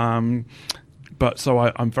 But so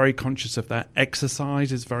I'm very conscious of that.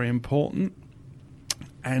 Exercise is very important,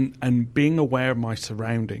 and being aware of my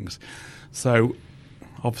surroundings. So,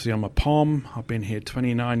 obviously, I'm a POM. I've been here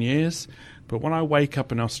 29 years. But when I wake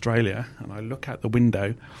up in Australia and I look out the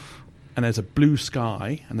window and there's a blue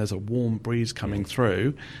sky and there's a warm breeze coming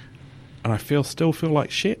through and I still feel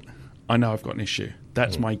like shit, I know I've got an issue.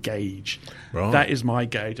 That's my gauge. Right. That is my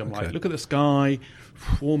gauge. I'm like, look at the sky,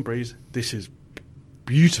 warm breeze. This is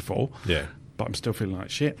beautiful. Yeah. But I'm still feeling like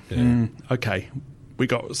shit. Yeah. Okay. We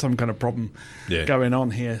got some kind of problem going on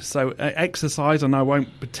here. So exercise, and I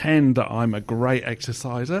won't pretend that I'm a great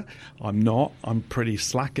exerciser. I'm not. I'm pretty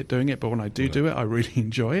slack at doing it, but when I do it, I really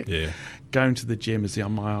enjoy it. Yeah. Going to the gym is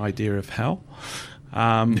my idea of hell.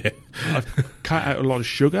 I've cut out a lot of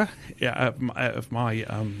sugar out of my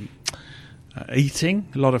eating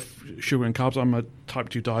a lot of sugar and carbs. I'm a type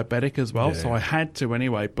 2 diabetic as well, so I had to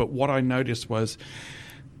anyway. But what I noticed was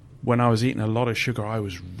when I was eating a lot of sugar, I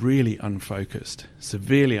was really unfocused,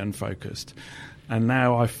 severely unfocused. And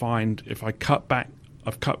now I find if I cut back,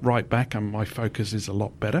 I've cut right back, and my focus is a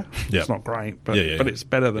lot better. It's not great, but it's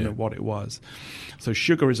better than what it was. So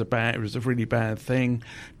sugar is a really bad thing.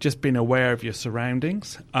 Just being aware of your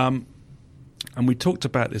surroundings. And we talked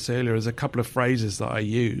about this earlier. There's a couple of phrases that I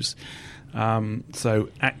use. So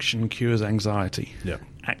action cures anxiety. Yeah.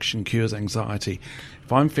 Action cures anxiety.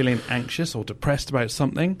 If I'm feeling anxious or depressed about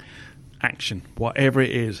something, action, whatever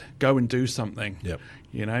it is, go and do something. Yep.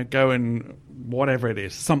 You know, go and whatever it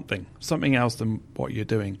is, something else than what you're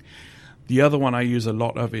doing. The other one I use a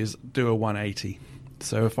lot of is do a 180.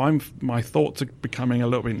 So if my thoughts are becoming a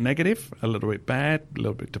little bit negative, a little bit bad, a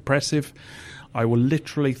little bit depressive, I will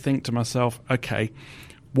literally think to myself, okay,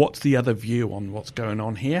 what's the other view on what's going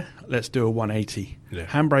on here? Let's do a 180. Yeah.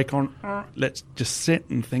 Handbrake on, let's just sit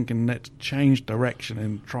and think, and let's change direction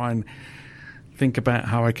and try and think about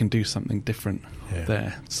how I can do something different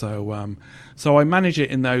there. So I manage it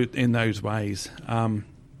in those ways.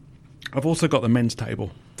 I've also got the men's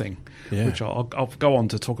table thing, which I'll go on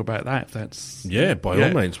to talk about that. If that's by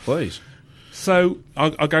all means, please. So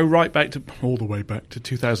I'll go all the way back to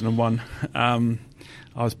 2001.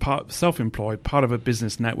 I was self-employed, part of a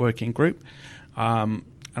business networking group,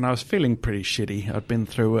 and I was feeling pretty shitty. I'd been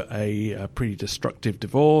through a pretty destructive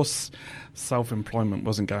divorce. Self-employment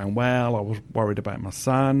wasn't going well. I was worried about my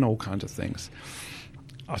son, all kinds of things.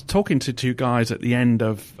 I was talking to two guys at the end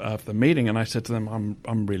of the meeting, and I said to them,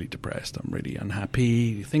 I'm really depressed. I'm really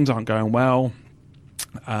unhappy. Things aren't going well.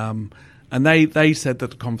 And they said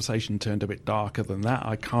that the conversation turned a bit darker than that.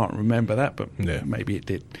 I can't remember that, but maybe it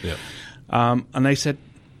did. Yeah. And they said,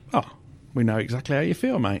 oh, we know exactly how you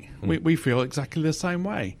feel, mate. We feel exactly the same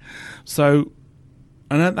way. So,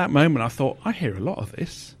 and at that moment I thought, I hear a lot of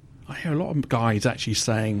this. I hear a lot of guys actually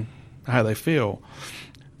saying how they feel.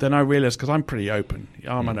 Then I realised, because I'm pretty open.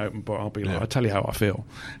 I'm an open book. I'll be like, I'll tell you how I feel.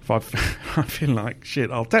 If I feel like shit,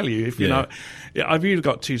 I'll tell you. If you know, I've either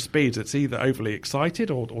got two speeds. It's either overly excited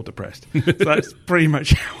or depressed. So that's pretty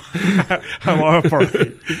much how I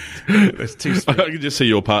operate. There's two speeds. I can just see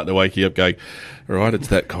your partner waking up going, all right, it's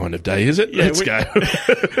that kind of day, is it? Yeah, Let's go.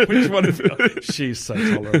 Which one of you? She's so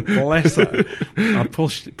tolerant. Bless her. I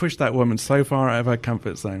pushed that woman so far out of her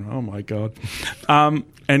comfort zone. Oh, my God.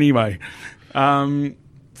 Anyway.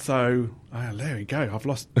 So there we go. I've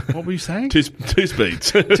lost. What were you saying? two speeds.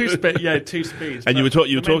 Two speeds. And you were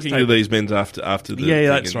talking to these men after the. Yeah,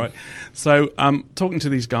 that's right. So talking to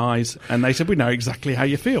these guys, and they said, "We know exactly how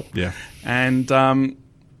you feel." Yeah. And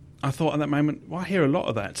I thought at that moment, well, I hear a lot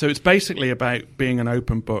of that. So it's basically about being an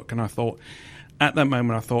open book. And I thought, at that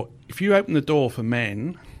moment, if you open the door for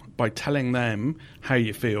men by telling them how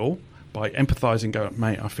you feel, by empathising, going,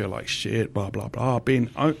 mate, I feel like shit, blah, blah, blah, being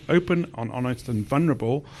open and honest and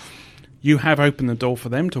vulnerable, you have opened the door for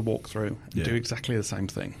them to walk through and do exactly the same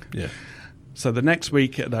thing. Yeah. So the next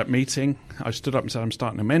week at that meeting, I stood up and said, I'm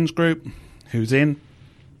starting a men's group. Who's in?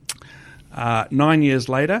 9 years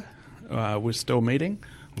later, we're still meeting.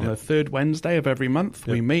 On the third Wednesday of every month,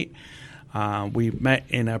 we meet. We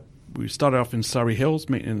started off in Surrey Hills,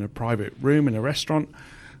 meeting in a private room in a restaurant.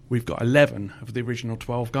 We've got 11 of the original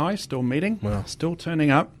 12 guys still meeting, still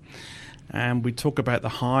turning up, and we talk about the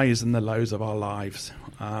highs and the lows of our lives.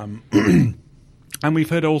 And we've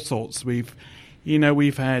heard all sorts. We've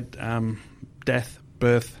had death,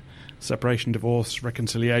 birth, separation, divorce,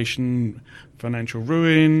 reconciliation, financial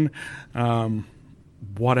ruin,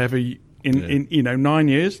 whatever. In 9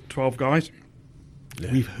 years, 12 guys,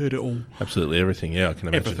 we've heard it all. Absolutely everything. Yeah, I can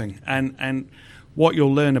imagine everything. And what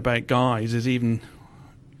you'll learn about guys is even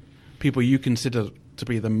people you consider to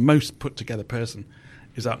be the most put together person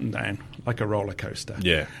is up and down like a roller coaster.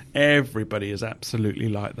 Yeah. Everybody is absolutely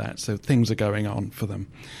like that. So things are going on for them.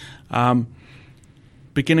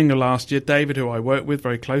 Beginning of last year, David, who I work with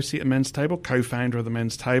very closely at the men's table, co-founder of the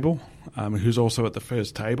men's table, who's also at the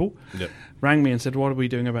first table, rang me and said, what are we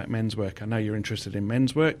doing about men's work? I know you're interested in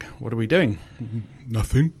men's work. What are we doing?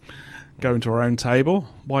 Nothing. Going to our own table.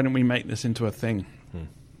 Why don't we make this into a thing?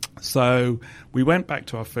 So we went back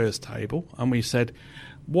to our first table and we said,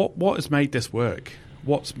 what has made this work?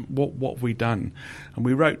 What have we done? And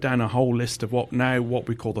we wrote down a whole list of what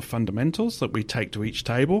we call the fundamentals that we take to each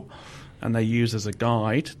table, and they use as a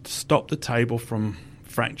guide to stop the table from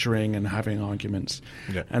fracturing and having arguments.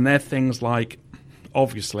 Yeah. And they're things like,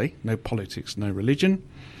 obviously, no politics, no religion,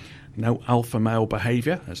 no alpha male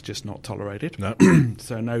behaviour. That's just not tolerated. No.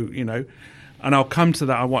 So and I'll come to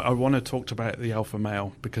that. I want to talk about the alpha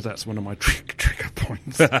male because that's one of my trigger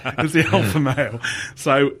points as the alpha male.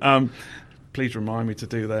 So please remind me to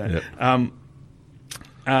do that.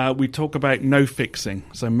 Yep. We talk about no fixing.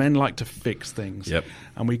 So men like to fix things. Yep.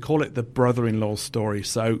 And we call it the brother-in-law story.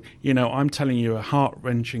 So, I'm telling you a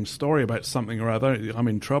heart-wrenching story about something or other. I'm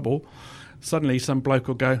in trouble. Suddenly some bloke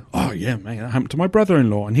will go, oh, yeah, man, that happened to my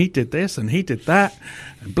brother-in-law, and he did this, and he did that,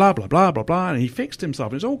 and blah, blah, blah, blah, blah, and he fixed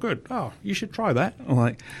himself, and it's all good. Oh, you should try that. I'm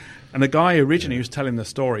like, and the guy originally who's telling the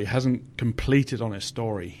story hasn't completed on his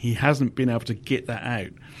story. He hasn't been able to get that out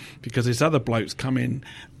because his other blokes come in.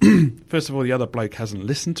 First of all, the other bloke hasn't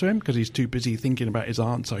listened to him because he's too busy thinking about his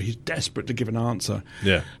answer. He's desperate to give an answer.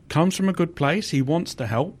 Yeah. Comes from a good place. He wants to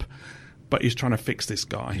help, but he's trying to fix this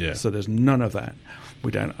guy. Yeah. So there's none of that.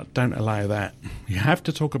 We don't allow that. You have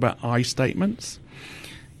to talk about I statements.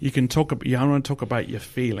 You want to talk about your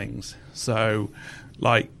feelings. So,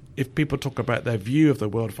 like, if people talk about their view of the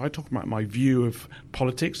world, if I talk about my view of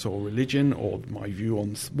politics or religion or my view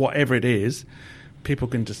on whatever it is, people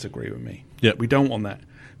can disagree with me. Yep. We don't want that.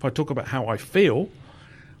 If I talk about how I feel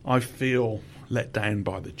let down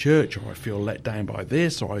by the church, or I feel let down by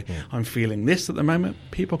this, or I'm feeling this at the moment,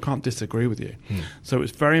 people can't disagree with you. So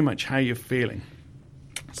it's very much how you're feeling.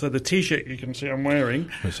 So the T-shirt you can see I'm wearing...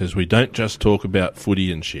 It says, we don't just talk about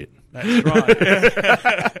footy and shit. That's right.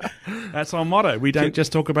 That's our motto. We don't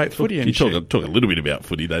just talk about footy and shit. You talk a little bit about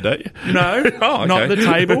footy, though, don't you? No, okay. not the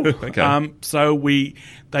table. Okay. So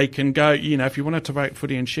they can go, if you want to talk about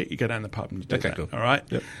footy and shit, you go down the pub and do that. Cool. All right?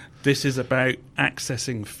 Yep. This is about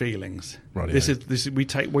accessing feelings. Right.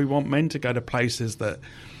 We want men to go to places that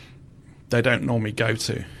they don't normally go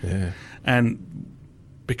to. Yeah. And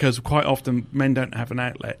because quite often men don't have an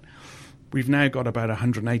outlet. We've now got about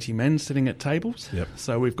 180 men sitting at tables. Yep.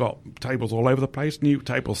 So we've got tables all over the place, new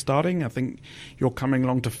tables starting. I think you're coming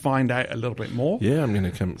along to find out a little bit more. Yeah, I'm going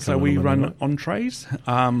to come. So we run entrees,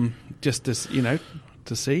 just to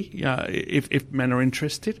see if men are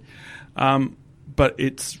interested. But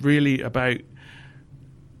it's really about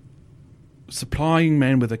supplying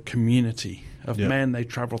men with a community of men they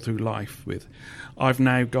travel through life with. I've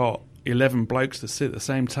now got 11 blokes that sit at the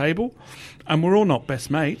same table, and we're all not best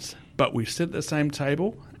mates, but we sit at the same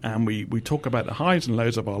table and we talk about the highs and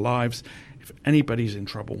lows of our lives. If anybody's in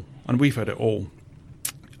trouble, and we've heard it all,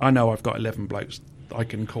 I know I've got 11 blokes I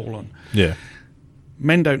can call on. Yeah.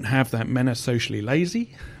 Men don't have that. Men are socially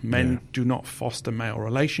lazy. Men do not foster male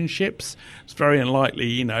relationships. It's very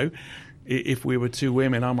unlikely, if we were two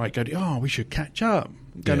women, I might go, we should catch up,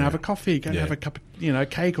 go and have a coffee, go and have a cup of,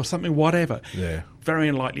 cake or something, whatever. Yeah. Very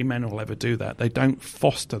unlikely men will ever do that. They don't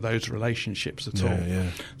foster those relationships at all.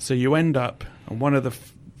 Yeah. So you end up, and one of the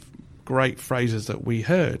great phrases that we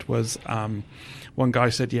heard was, one guy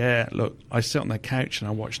said, look, I sit on the couch and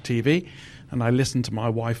I watch TV and I listen to my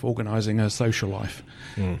wife organising her social life,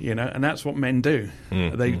 and that's what men do.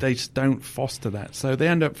 They just don't foster that. So they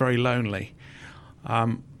end up very lonely.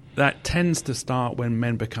 That tends to start when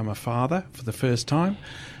men become a father for the first time,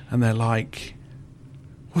 and they're like,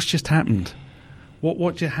 what's just happened?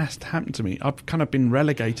 What just has to happen to me? I've kind of been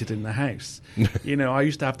relegated in the house. I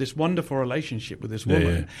used to have this wonderful relationship with this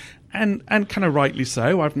woman, and kind of rightly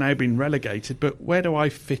so. I've now been relegated, but where do I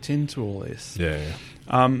fit into all this?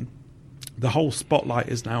 The whole spotlight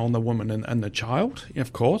is now on the woman and the child,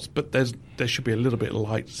 of course, but there should be a little bit of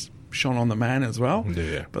light shone on the man as well.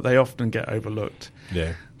 But they often get overlooked.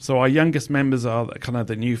 So our youngest members are kind of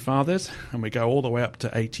the new fathers, and we go all the way up to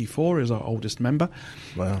 84 is our oldest member.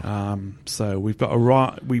 Wow. So we've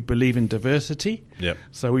got we believe in diversity.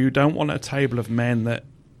 So we don't want a table of men that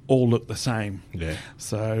all look the same.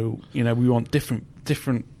 So, we want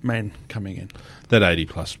different men coming in. That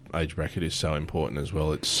 80-plus age bracket is so important as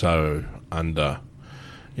well. It's so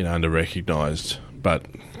under-recognised. But,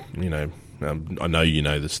 I know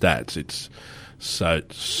the stats. It's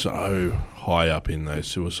so high up in those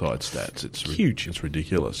suicide stats. It's huge. It's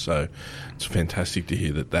ridiculous. So it's fantastic to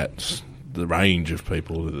hear that's the range of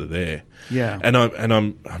people that are there. Yeah. And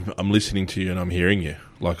I'm listening to you and I'm hearing you.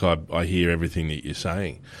 Like I hear everything that you're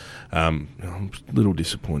saying. I'm a little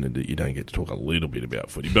disappointed that you don't get to talk a little bit about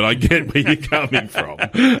footy, but I get where you're coming from.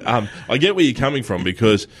 I get where you're coming from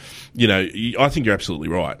because, I think you're absolutely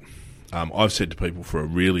right. I've said to people for a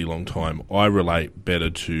really long time, I relate better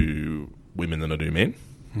to women than I do men.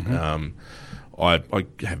 I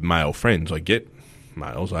have male friends. I get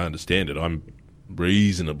males. I understand it. I'm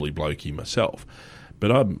reasonably blokey myself,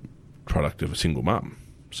 but I'm product of a single mum.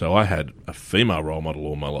 So I had a female role model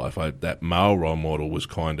all my life. That male role model was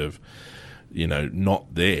kind of,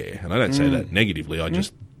 not there. And I don't say that negatively.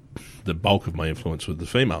 The bulk of my influence was the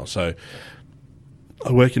female. So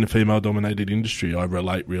I work in a female-dominated industry. I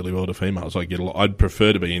relate really well to females. I get a lot. I'd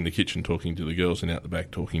prefer to be in the kitchen talking to the girls and out the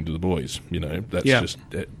back talking to the boys. You know, that's just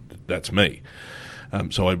that's me.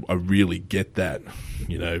 So I really get that.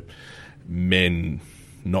 You know, men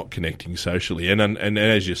not connecting socially, and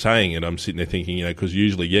as you're saying it, I'm sitting there thinking, you know, because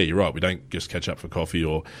usually, yeah, you're right. We don't just catch up for coffee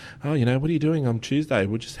or, oh, you know, what are you doing on Tuesday?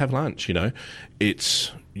 We'll just have lunch. You know,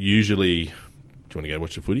 it's usually, do you want to go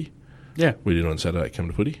watch the footy? Yeah, we did on Saturday. Come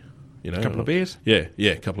to footy. You know, a couple of beers. Yeah,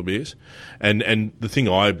 a couple of beers. And the thing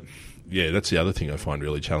that's the other thing I find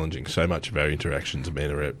really challenging. So much of our interactions have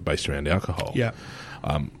been based around alcohol. Yeah.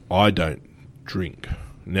 I don't drink.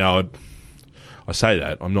 Now, I say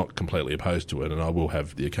that, I'm not completely opposed to it, and I will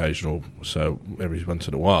have the occasional, so every once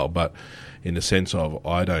in a while, but in the sense of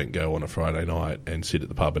I don't go on a Friday night and sit at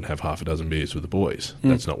the pub and have half a dozen beers with the boys.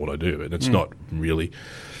 That's not what I do, and it's not really,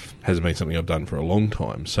 hasn't been something I've done for a long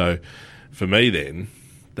time. So for me then,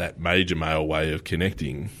 that major male way of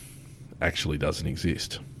connecting actually doesn't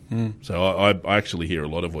exist. So I actually hear a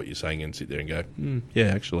lot of what you're saying and sit there and go, yeah,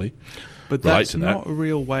 actually. But that's not a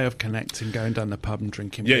real way of connecting, going down the pub and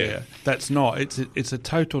drinking beer. That's not. It's a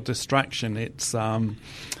total distraction. It's,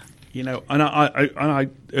 you know, and I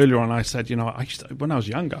earlier on I said, you know, when I was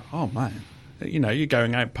younger, oh man, you know, you're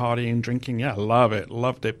going out partying, drinking, yeah,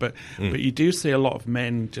 loved it. But you do see a lot of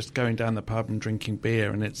men just going down the pub and drinking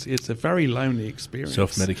beer, and it's a very lonely experience.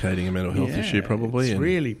 Self-medicating a mental health issue, probably. It's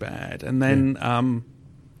really bad. And then,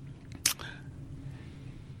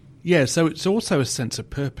 so it's also a sense of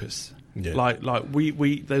purpose. Yeah. Like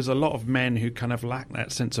we there's a lot of men who kind of lack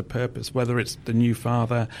that sense of purpose, whether it's the new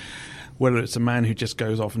father, whether it's a man who just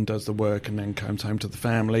goes off and does the work and then comes home to the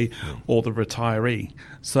family, or the retiree.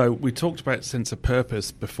 So we talked about sense of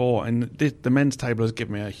purpose before, and the men's table has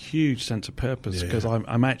given me a huge sense of purpose because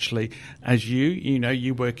I'm actually, as you know,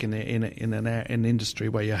 you work in an industry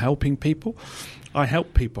where you're helping people. I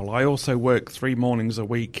help people. I also work 3 mornings a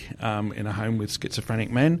week in a home with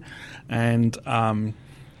schizophrenic men, and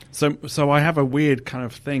so I have a weird kind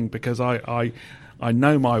of thing because I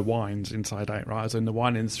know my wines inside out, right? I was in the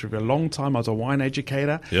wine industry for a long time. I was a wine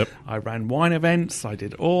educator. Yep. I ran wine events. I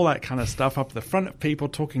did all that kind of stuff up the front of people,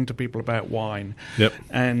 talking to people about wine. Yep.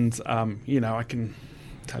 And, you know, I can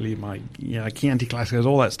tell you my, you know, Chianti Classicos,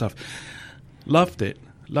 all that stuff. Loved it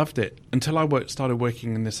until I started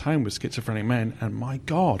working in this home with schizophrenic men. And my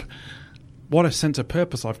God, what a sense of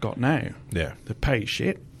purpose I've got now. Yeah. To pay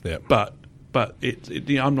shit. Yeah. But you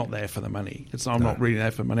know, I'm not there for the money. I'm not really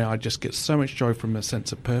there for money. I just get so much joy from a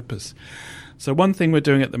sense of purpose. So one thing we're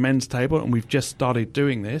doing at the men's table, and we've just started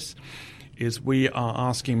doing this, is we are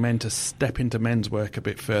asking men to step into men's work a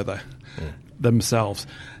bit further themselves.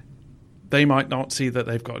 They might not see that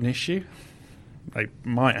they've got an issue. They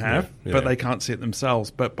might have, but they can't see it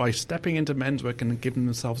themselves. But by stepping into men's work and giving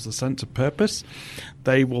themselves a sense of purpose,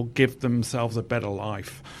 they will give themselves a better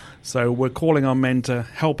life. So we're calling on men to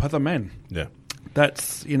help other men. Yeah.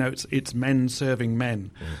 That's, you know, it's men serving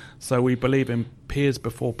men. So we believe in peers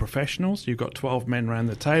before professionals. You've got 12 men around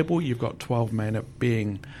the table. You've got 12 men at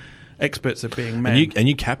being experts at being men. And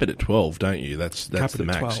you cap it at 12, don't you? That's the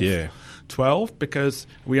max, 12. yeah. 12 because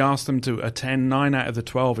we ask them to attend 9 out of the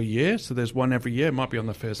 12 a year. So there's one every year. It might be on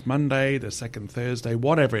the first Monday, the second Thursday,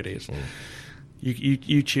 whatever it is.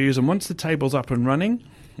 You choose. And once the table's up and running,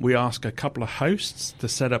 we ask a couple of hosts to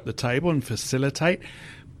set up the table and facilitate.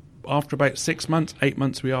 After about 6 months, 8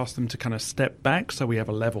 months, we ask them to kind of step back so we have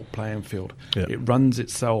a level playing field. Yep. It runs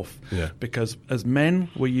itself. Yeah. Because as men,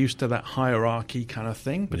 we're used to that hierarchy kind of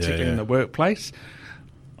thing, particularly in the workplace.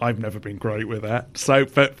 I've never been great with that. So,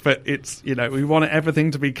 but it's, you know, we want everything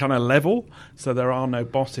to be kind of level so there are no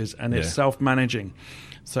bosses and it's self-managing.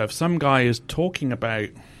 So if some guy is talking about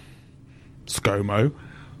ScoMo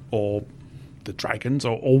or the Dragons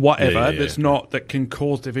or whatever that can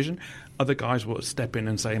cause division, other guys will step in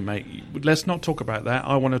and say, mate, let's not talk about that.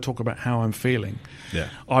 I want to talk about how I'm feeling. Yeah.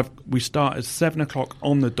 We start at 7 o'clock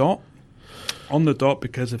on the dot,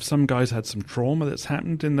 because if some guy's had some trauma that's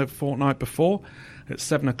happened in the fortnight before, at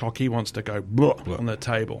 7 o'clock he wants to go blah on the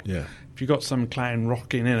table. Yeah. If you've got some clown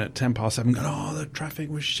rocking in at 7 going, oh, the traffic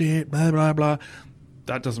was shit, blah, blah, blah,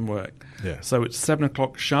 that doesn't work. Yeah. So it's 7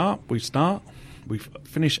 o'clock sharp, we start, we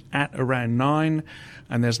finish at around 9,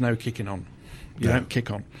 and there's no kicking on. You don't kick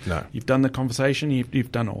on. No. You've done the conversation,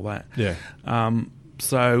 you've done all that. Yeah.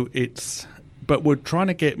 So but we're trying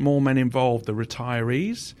to get more men involved, the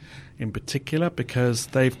retirees in particular, because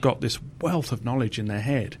they've got this wealth of knowledge in their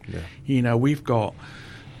head. Yeah. You know, we've got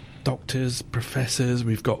doctors, professors,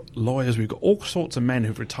 we've got lawyers, we've got all sorts of men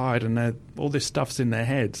who've retired, and all this stuff's in their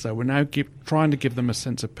head. So we're now trying to give them a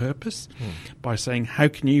sense of purpose by saying, how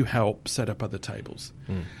can you help set up other tables?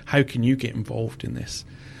 How can you get involved in this?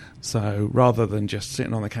 So rather than just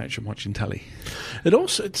sitting on the couch and watching telly.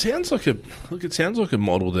 It sounds like a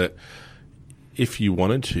model that, if you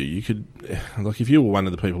wanted to, you could, like if you were one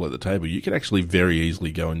of the people at the table, you could actually very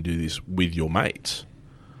easily go and do this with your mates.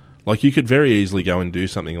 Like, you could very easily go and do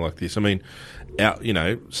something like this. I mean,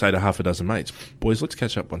 say to half a dozen mates, boys, let's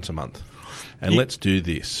catch up once a month and let's do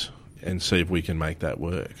this and see if we can make that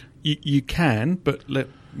work. You can, but let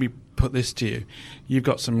me put this to you. You've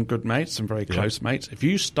got some good mates, some very close mates. If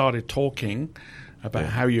you started talking about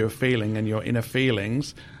how you're feeling and your inner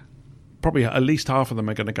feelings, probably at least half of them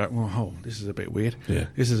are going to go, oh, this is a bit weird. Yeah.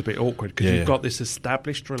 This is a bit awkward, because you've got this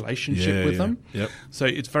established relationship with them. Yep. So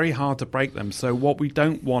it's very hard to break them. So what we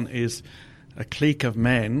don't want is a clique of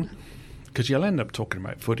men, because you'll end up talking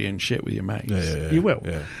about footy and shit with your mates. You will.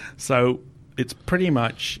 Yeah. So it's pretty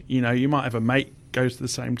much, you might have a mate goes to the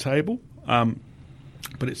same table,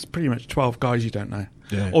 but it's pretty much 12 guys you don't know.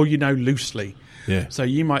 Yeah. Or loosely. Yeah. So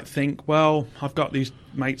you might think, well, I've got these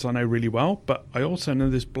mates I know really well, but I also know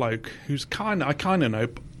this bloke who's I kind of know,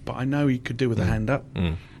 but I know he could do with a hand up.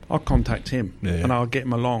 I'll contact him and I'll get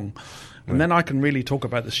him along. And then I can really talk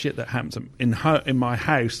about the shit that happens in my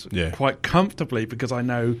house quite comfortably, because I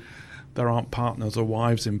know there aren't partners or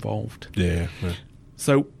wives involved. Yeah.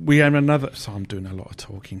 So we have another... So I'm doing a lot of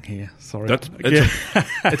talking here. Sorry.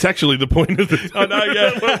 It's actually the point of the... I know,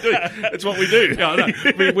 yeah. It's what we do. Yeah, I know.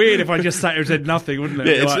 It'd be weird if I just sat here and said nothing, wouldn't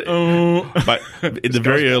it? Yeah, but in the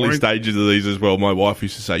very early stages of these as well, my wife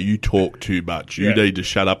used to say, you talk too much. You need to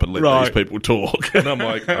shut up and let these people talk. And I'm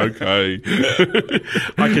like, okay.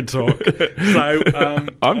 I can talk. So...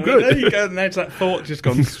 I'm good. There you go. And there's that thought just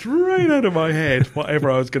gone straight out of my head. Whatever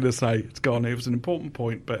I was going to say, it's gone. It was an important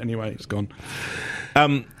point, but anyway, it's gone.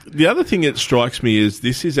 The other thing that strikes me is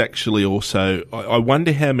this is actually also, I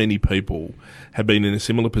wonder how many people have been in a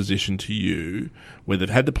similar position to you, where they've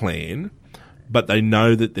had the plan, but they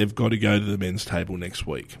know that they've got to go to the men's table next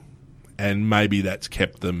week, and maybe that's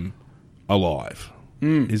kept them alive.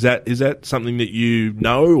 Is that something that you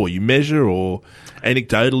know, or you measure, or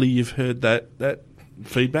anecdotally you've heard that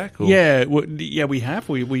feedback? Or? Yeah, we have.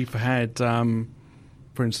 We've had,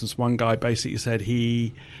 for instance, one guy basically said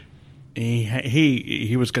he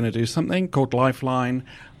was going to do something called Lifeline,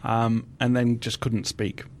 and then just couldn't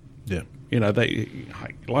speak. Yeah.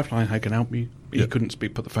 Lifeline, how can I help you? He couldn't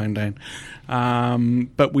speak, put the phone down.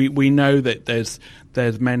 But we know that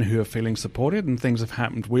there's men who are feeling supported, and things have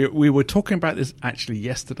happened. We were talking about this actually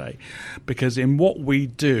yesterday, because in what we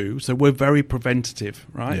do, so we're very preventative,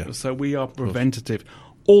 right? Yeah. So we are preventative.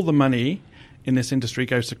 All the money in this industry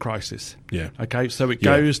goes to crisis. Yeah. Okay, so it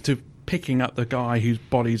goes to picking up the guy whose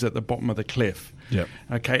body's at the bottom of the cliff. Yeah.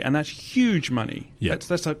 Okay, and that's huge money. Yeah.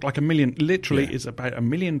 That's like $1 million. Literally, it's about $1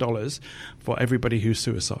 million for everybody who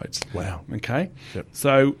suicides. Wow. Okay. Yep.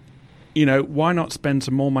 So, why not spend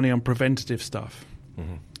some more money on preventative stuff?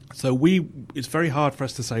 Mm-hmm. So it's very hard for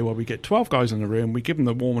us to say, well, we get 12 guys in the room, we give them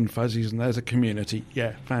the warm and fuzzies, and there's a community.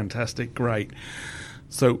 Yeah, fantastic, great.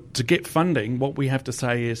 So to get funding, what we have to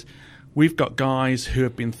say is, we've got guys who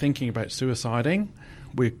have been thinking about suiciding.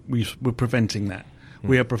 We're preventing that.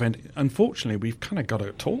 We are preventing. Unfortunately, we've kind of got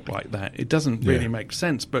to talk like that. It doesn't really make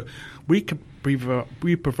sense, but we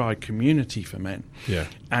provide community for men. Yeah,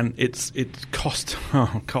 and it's cost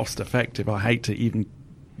effective. I hate to even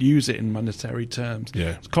use it in monetary terms.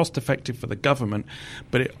 Yeah, it's cost effective for the government,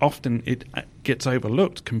 but it often gets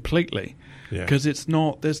overlooked completely because it's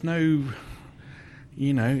not. There's no.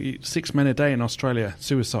 6 men a day in Australia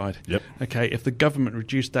suicide. Yep. Okay, if the government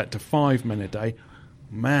reduced that to 5 men a day,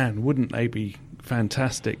 man, wouldn't they be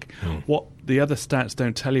fantastic? What the other stats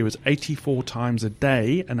don't tell you is 84 times a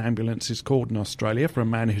day an ambulance is called in Australia for a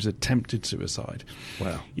man who's attempted suicide.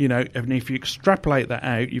 Wow. And if you extrapolate that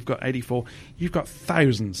out, you've got 84, you've got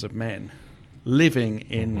thousands of men living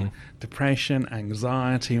in depression,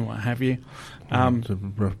 anxiety, and what have you.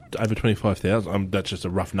 Over 25,000. That's just a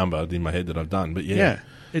rough number in my head that I've done, but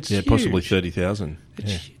it's huge. Possibly 30,000.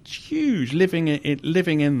 It's huge living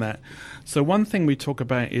in that. So one thing we talk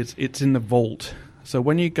about is it's in the vault. So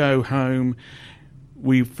when you go home,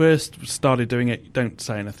 we first started doing it, you don't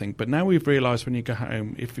say anything, but now we've realised when you go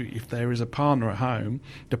home, if there is a partner at home,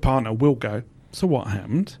 the partner will go, so what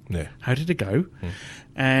happened? Yeah. How did it go?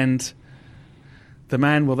 And the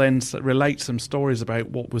man will then relate some stories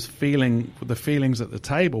about what was the feelings at the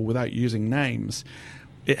table without using names.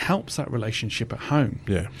 It helps that relationship at home.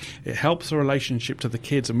 Yeah. It helps the relationship to the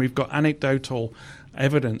kids. And we've got anecdotal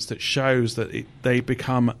evidence that shows that they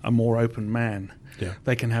become a more open man. Yeah.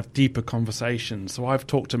 They can have deeper conversations. So I've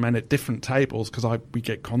talked to men at different tables because we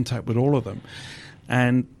get contact with all of them.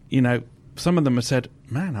 And, some of them have said,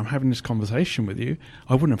 man, I'm having this conversation with you.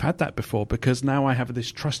 I wouldn't have had that before because now I have this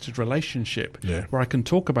trusted relationship where I can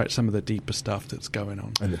talk about some of the deeper stuff that's going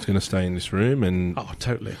on. And it's going to stay in this room. And oh,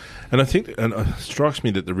 totally. And I think, and it strikes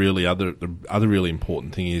me that the other really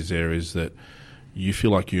important thing is that you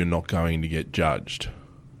feel like you're not going to get judged.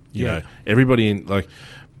 You know, everybody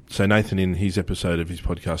so Nathan in his episode of his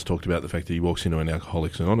podcast talked about the fact that he walks into an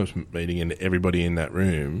Alcoholics Anonymous meeting and everybody in that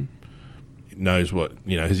room knows what,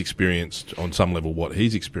 has experienced on some level what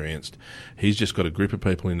he's experienced. He's just got a group of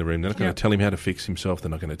people in the room. They're not going to tell him how to fix himself.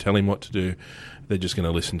 They're not going to tell him what to do. They're just going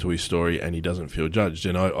to listen to his story and he doesn't feel judged.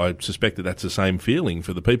 And I suspect that that's the same feeling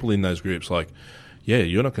for the people in those groups. Like,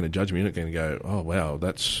 you're not going to judge me. You're not going to go, oh, wow,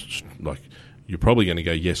 that's like, you're probably going to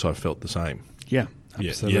go, yes, I've felt the same. Yeah,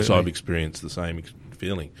 absolutely. Yes, I've experienced the same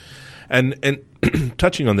feeling. And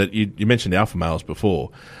touching on that, you mentioned alpha males before.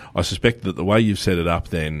 I suspect that the way you've set it up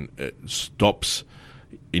then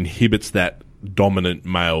inhibits that dominant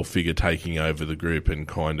male figure taking over the group and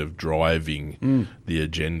kind of driving the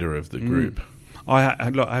agenda of the group. I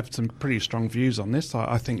have some pretty strong views on this.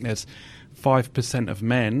 I think there's 5% of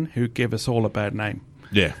men who give us all a bad name.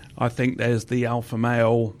 Yeah, I think there's the alpha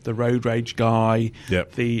male, the road rage guy,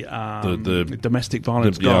 the domestic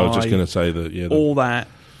violence guy. Yeah, I was just going to say all that.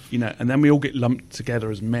 And then we all get lumped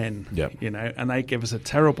together as men, Yep. And they give us a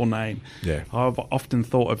terrible name. Yeah. I've often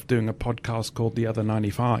thought of doing a podcast called The Other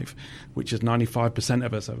 95, which is 95%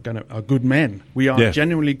 of us are good men. We are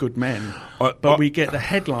genuinely good men, but we get the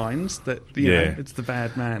headlines that, it's the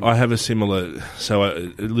bad man. I have a similar,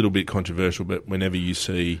 a little bit controversial, but whenever you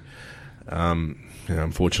see,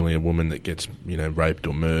 unfortunately, a woman that gets, raped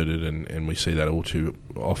or murdered, and we see that all too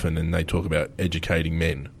often, and they talk about educating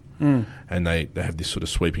men. And they have this sort of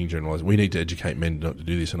sweeping generalisation. We need to educate men not to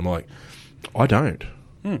do this. And I'm like, I don't.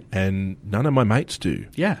 And none of my mates do.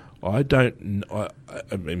 Yeah. I don't.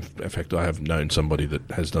 In fact, I have known somebody that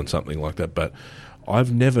has done something like that, but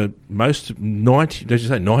I've never,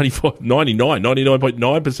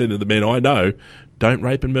 99.9% of the men I know don't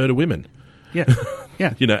rape and murder women. Yeah.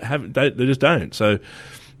 Yeah. They just don't. So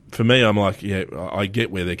for me, I'm like, I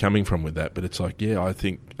get where they're coming from with that, but it's like, I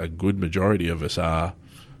think a good majority of us are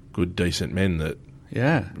good, decent men that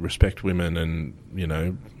respect women and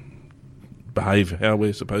behave how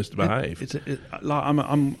we're supposed to behave.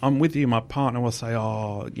 I'm with you. My partner will say,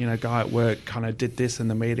 guy at work kind of did this in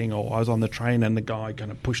the meeting, or I was on the train and the guy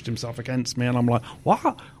kind of pushed himself against me, and I'm like,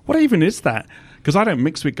 what even is that? Because I don't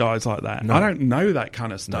mix with guys like that. No. I don't know that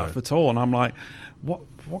kind of stuff at all, and I'm like, what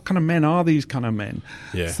kind of men are these kind of men?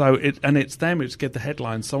 Yeah. So it's them who get the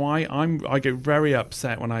headlines. So I get very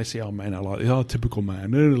upset when I see men are like, typical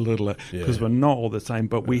man, because we're not all the same.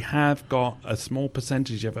 But we have got a small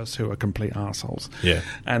percentage of us who are complete arseholes. Yeah.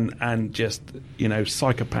 And just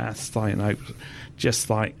psychopaths,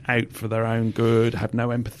 just like out for their own good, have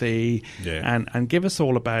no empathy, and give us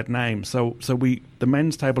all a bad name. So the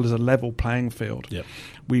men's table is a level playing field. Yep.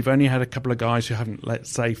 We've only had a couple of guys who haven't, let's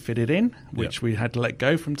say, fitted in, which we had to let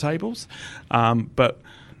go from tables. But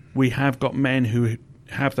we have got men who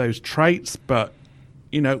have those traits, but,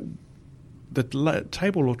 the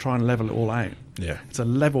table will try and level it all out. Yeah. It's a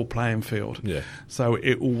level playing field. Yeah. So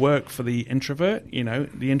it will work for the introvert.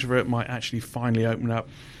 The introvert might actually finally open up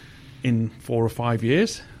in 4 or 5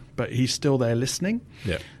 years, but he's still there listening.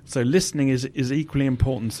 Yeah. So listening is equally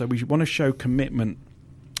important. So we want to show commitment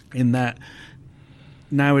in that.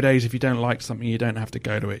 Nowadays, if you don't like something, you don't have to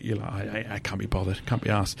go to it. You're like, I can't be bothered, can't be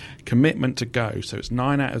asked. Commitment to go. So it's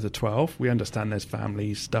 9 out of the 12. We understand there's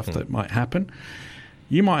family stuff that might happen.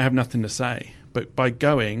 You might have nothing to say, but by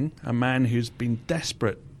going, a man who's been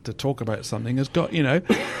desperate to talk about something has got,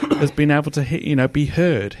 has been able to be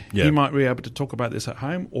heard. Yeah. He might be able to talk about this at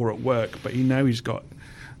home or at work, but he's got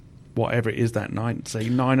whatever it is that night, say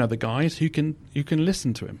 9 other guys who can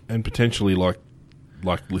listen to him. And potentially like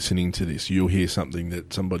listening to this, you'll hear something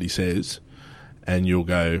that somebody says and you'll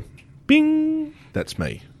go, bing, that's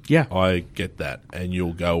me. Yeah. I get that. And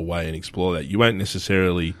you'll go away and explore that. You won't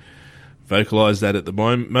necessarily vocalise that at the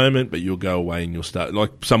moment, but you'll go away and you'll start, like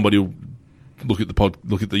somebody will look at the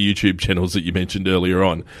YouTube channels that you mentioned earlier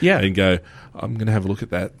on and go, I'm going to have a look at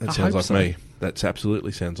that. That sounds like me. That's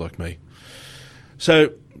absolutely sounds like me.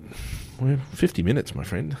 So, we're 50 minutes, my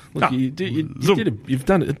friend. Look, you've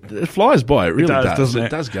done it. It flies by. It really does. Doesn't it?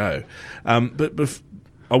 It does go. But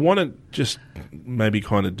I want to just maybe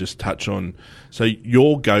kind of just touch on, so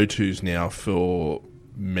your go-tos now for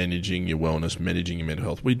managing your wellness, managing your mental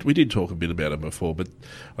health. We did talk a bit about it before, but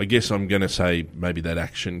I guess I'm going to say maybe that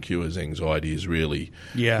action cures anxiety is really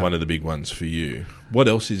one of the big ones for you. What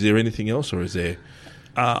else? Is there anything else, or is there...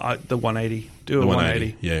 the 180. Do a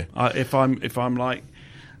 180. Yeah. If I'm like...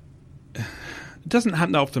 It doesn't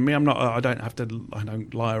happen often to me. I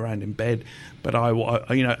don't lie around in bed, but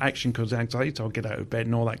action causes anxiety, so I'll get out of bed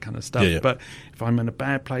and all that kind of stuff. Yeah. But if I'm in a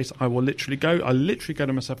bad place, I will literally go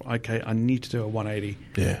to myself, okay, I need to do a 180.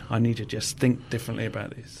 Yeah. I need to just think differently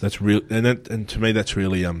about this. That's real, and to me, that's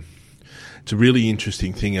really it's a really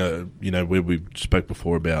interesting thing. Where we spoke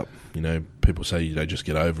before about, people say, just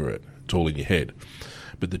get over it. It's all in your head.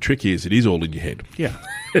 But the trick is, it is all in your head. Yeah.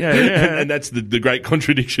 And that's the great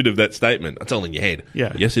contradiction of that statement. It's all in your head.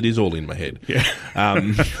 Yeah. Yes, it is all in my head. Yeah.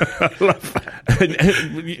 And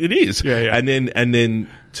it is. Yeah. And then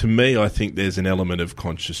to me, I think there's an element of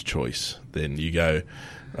conscious choice. Then you go,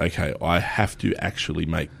 okay, I have to actually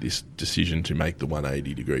make this decision to make the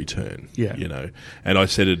 180-degree turn. Yeah. And I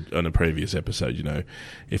said it on a previous episode,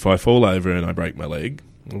 if I fall over and I break my leg,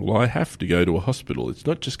 well, I have to go to a hospital. It's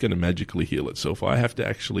not just going to magically heal itself. I have to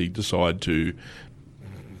actually decide to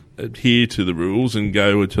adhere to the rules and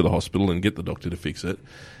go to the hospital and get the doctor to fix it.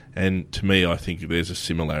 And to me, I think there's a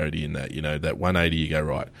similarity in that. That 180, you go,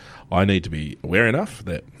 right, I need to be aware enough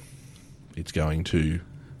that it's going to...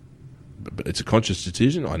 But it's a conscious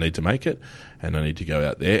decision. I need to make it, and I need to go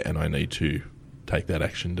out there and I need to take that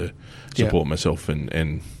action to support myself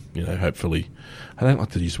and hopefully... I don't like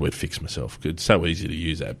to use the word fix myself. It's so easy to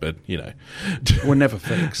use that, but, We're never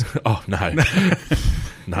fixed. Oh, no.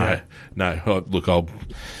 No. Look, I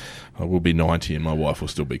will be 90 and my wife will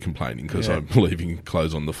still be complaining because I'm leaving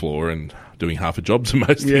clothes on the floor and doing half a job to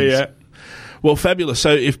most things. Yeah. Well, fabulous.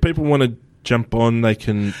 So if people want to jump on, they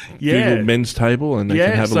can Google Men's Table and they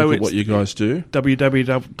can have a look at what you guys do.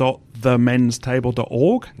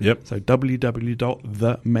 www.themenstable.org. Yep. So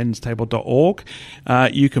www.themenstable.org.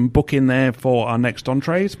 You can book in there for our next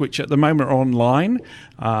entrees, which at the moment are online,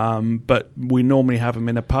 but we normally have them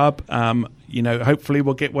in a pub. Hopefully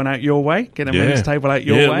we'll get one out your way, get a men's table out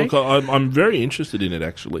your way. Look, I'm very interested in it,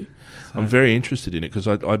 actually. I'm very interested in it because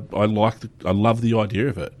I love the idea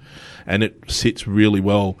of it, and it sits really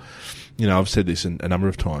well. I've said this a number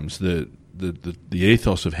of times. The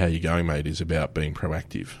ethos of How You Going, Mate is about being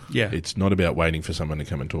proactive. Yeah. It's not about waiting for someone to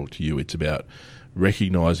come and talk to you. It's about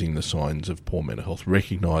recognising the signs of poor mental health,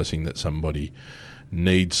 recognising that somebody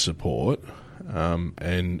needs support,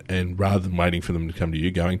 and rather than waiting for them to come to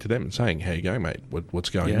you, going to them and saying, "How you going, mate?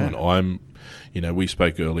 What's going on?" We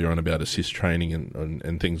spoke earlier on about assist training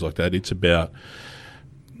and things like that. It's about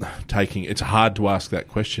it's hard to ask that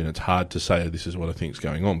question. It's hard to say, this is what I think is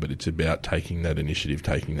going on, but it's about taking that initiative,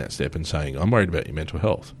 taking that step and saying, I'm worried about your mental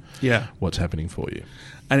health. Yeah. What's happening for you?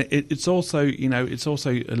 And it's also, it's also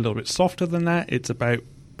a little bit softer than that. It's about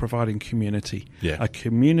providing community. Yeah. A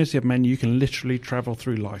community of men you can literally travel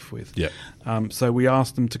through life with. Yeah. So we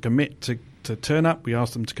ask them to commit to turn up. We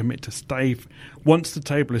ask them to commit to stay. Once the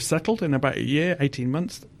table is settled in about a year, 18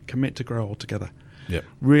 months, commit to grow all together. Yep.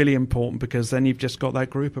 Really important, because then you've just got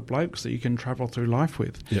that group of blokes that you can travel through life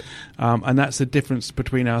with. Yep. And that's the difference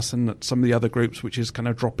between us and some of the other groups, which is kind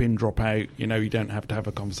of drop in, drop out. You don't have to have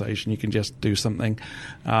a conversation. You can just do something.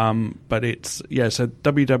 But it's, so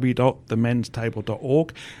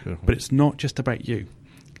www.themenstable.org. But it's not just about you.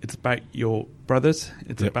 It's about your brothers.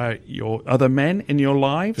 It's about your other men in your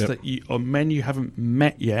lives or men you haven't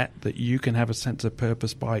met yet, that you can have a sense of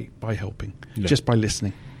purpose by helping, just by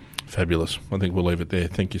listening. Fabulous. I think we'll leave it there.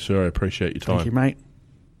 Thank you, sir. I appreciate your time. Thank you, mate.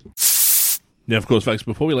 Now, of course, folks,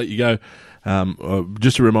 before we let you go,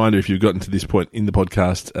 just a reminder, if you've gotten to this point in the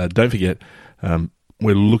podcast, don't forget,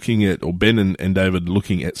 we're looking at, or Ben and David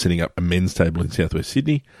looking at setting up a men's table in Southwest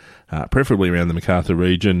Sydney, preferably around the Macarthur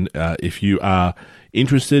region. If you are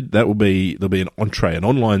interested, there'll be an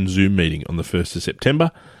online Zoom meeting on the 1st of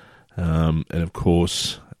September. And of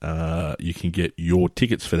course, you can get your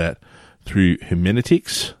tickets for that through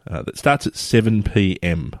Humanitix. That starts at 7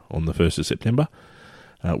 p.m. on the 1st of September.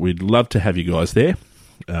 We'd love to have you guys there.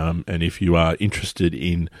 And if you are interested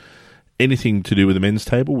in anything to do with the men's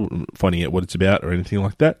table, finding out what it's about or anything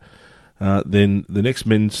like that, then the next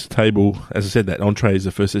men's table, as I said, that entree is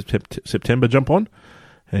the 1st of September. Jump on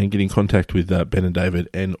and get in contact with Ben and David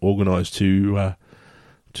and organise to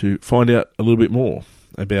find out a little bit more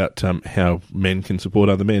about how men can support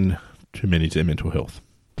other men to manage their mental health.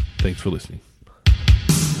 Thanks for listening.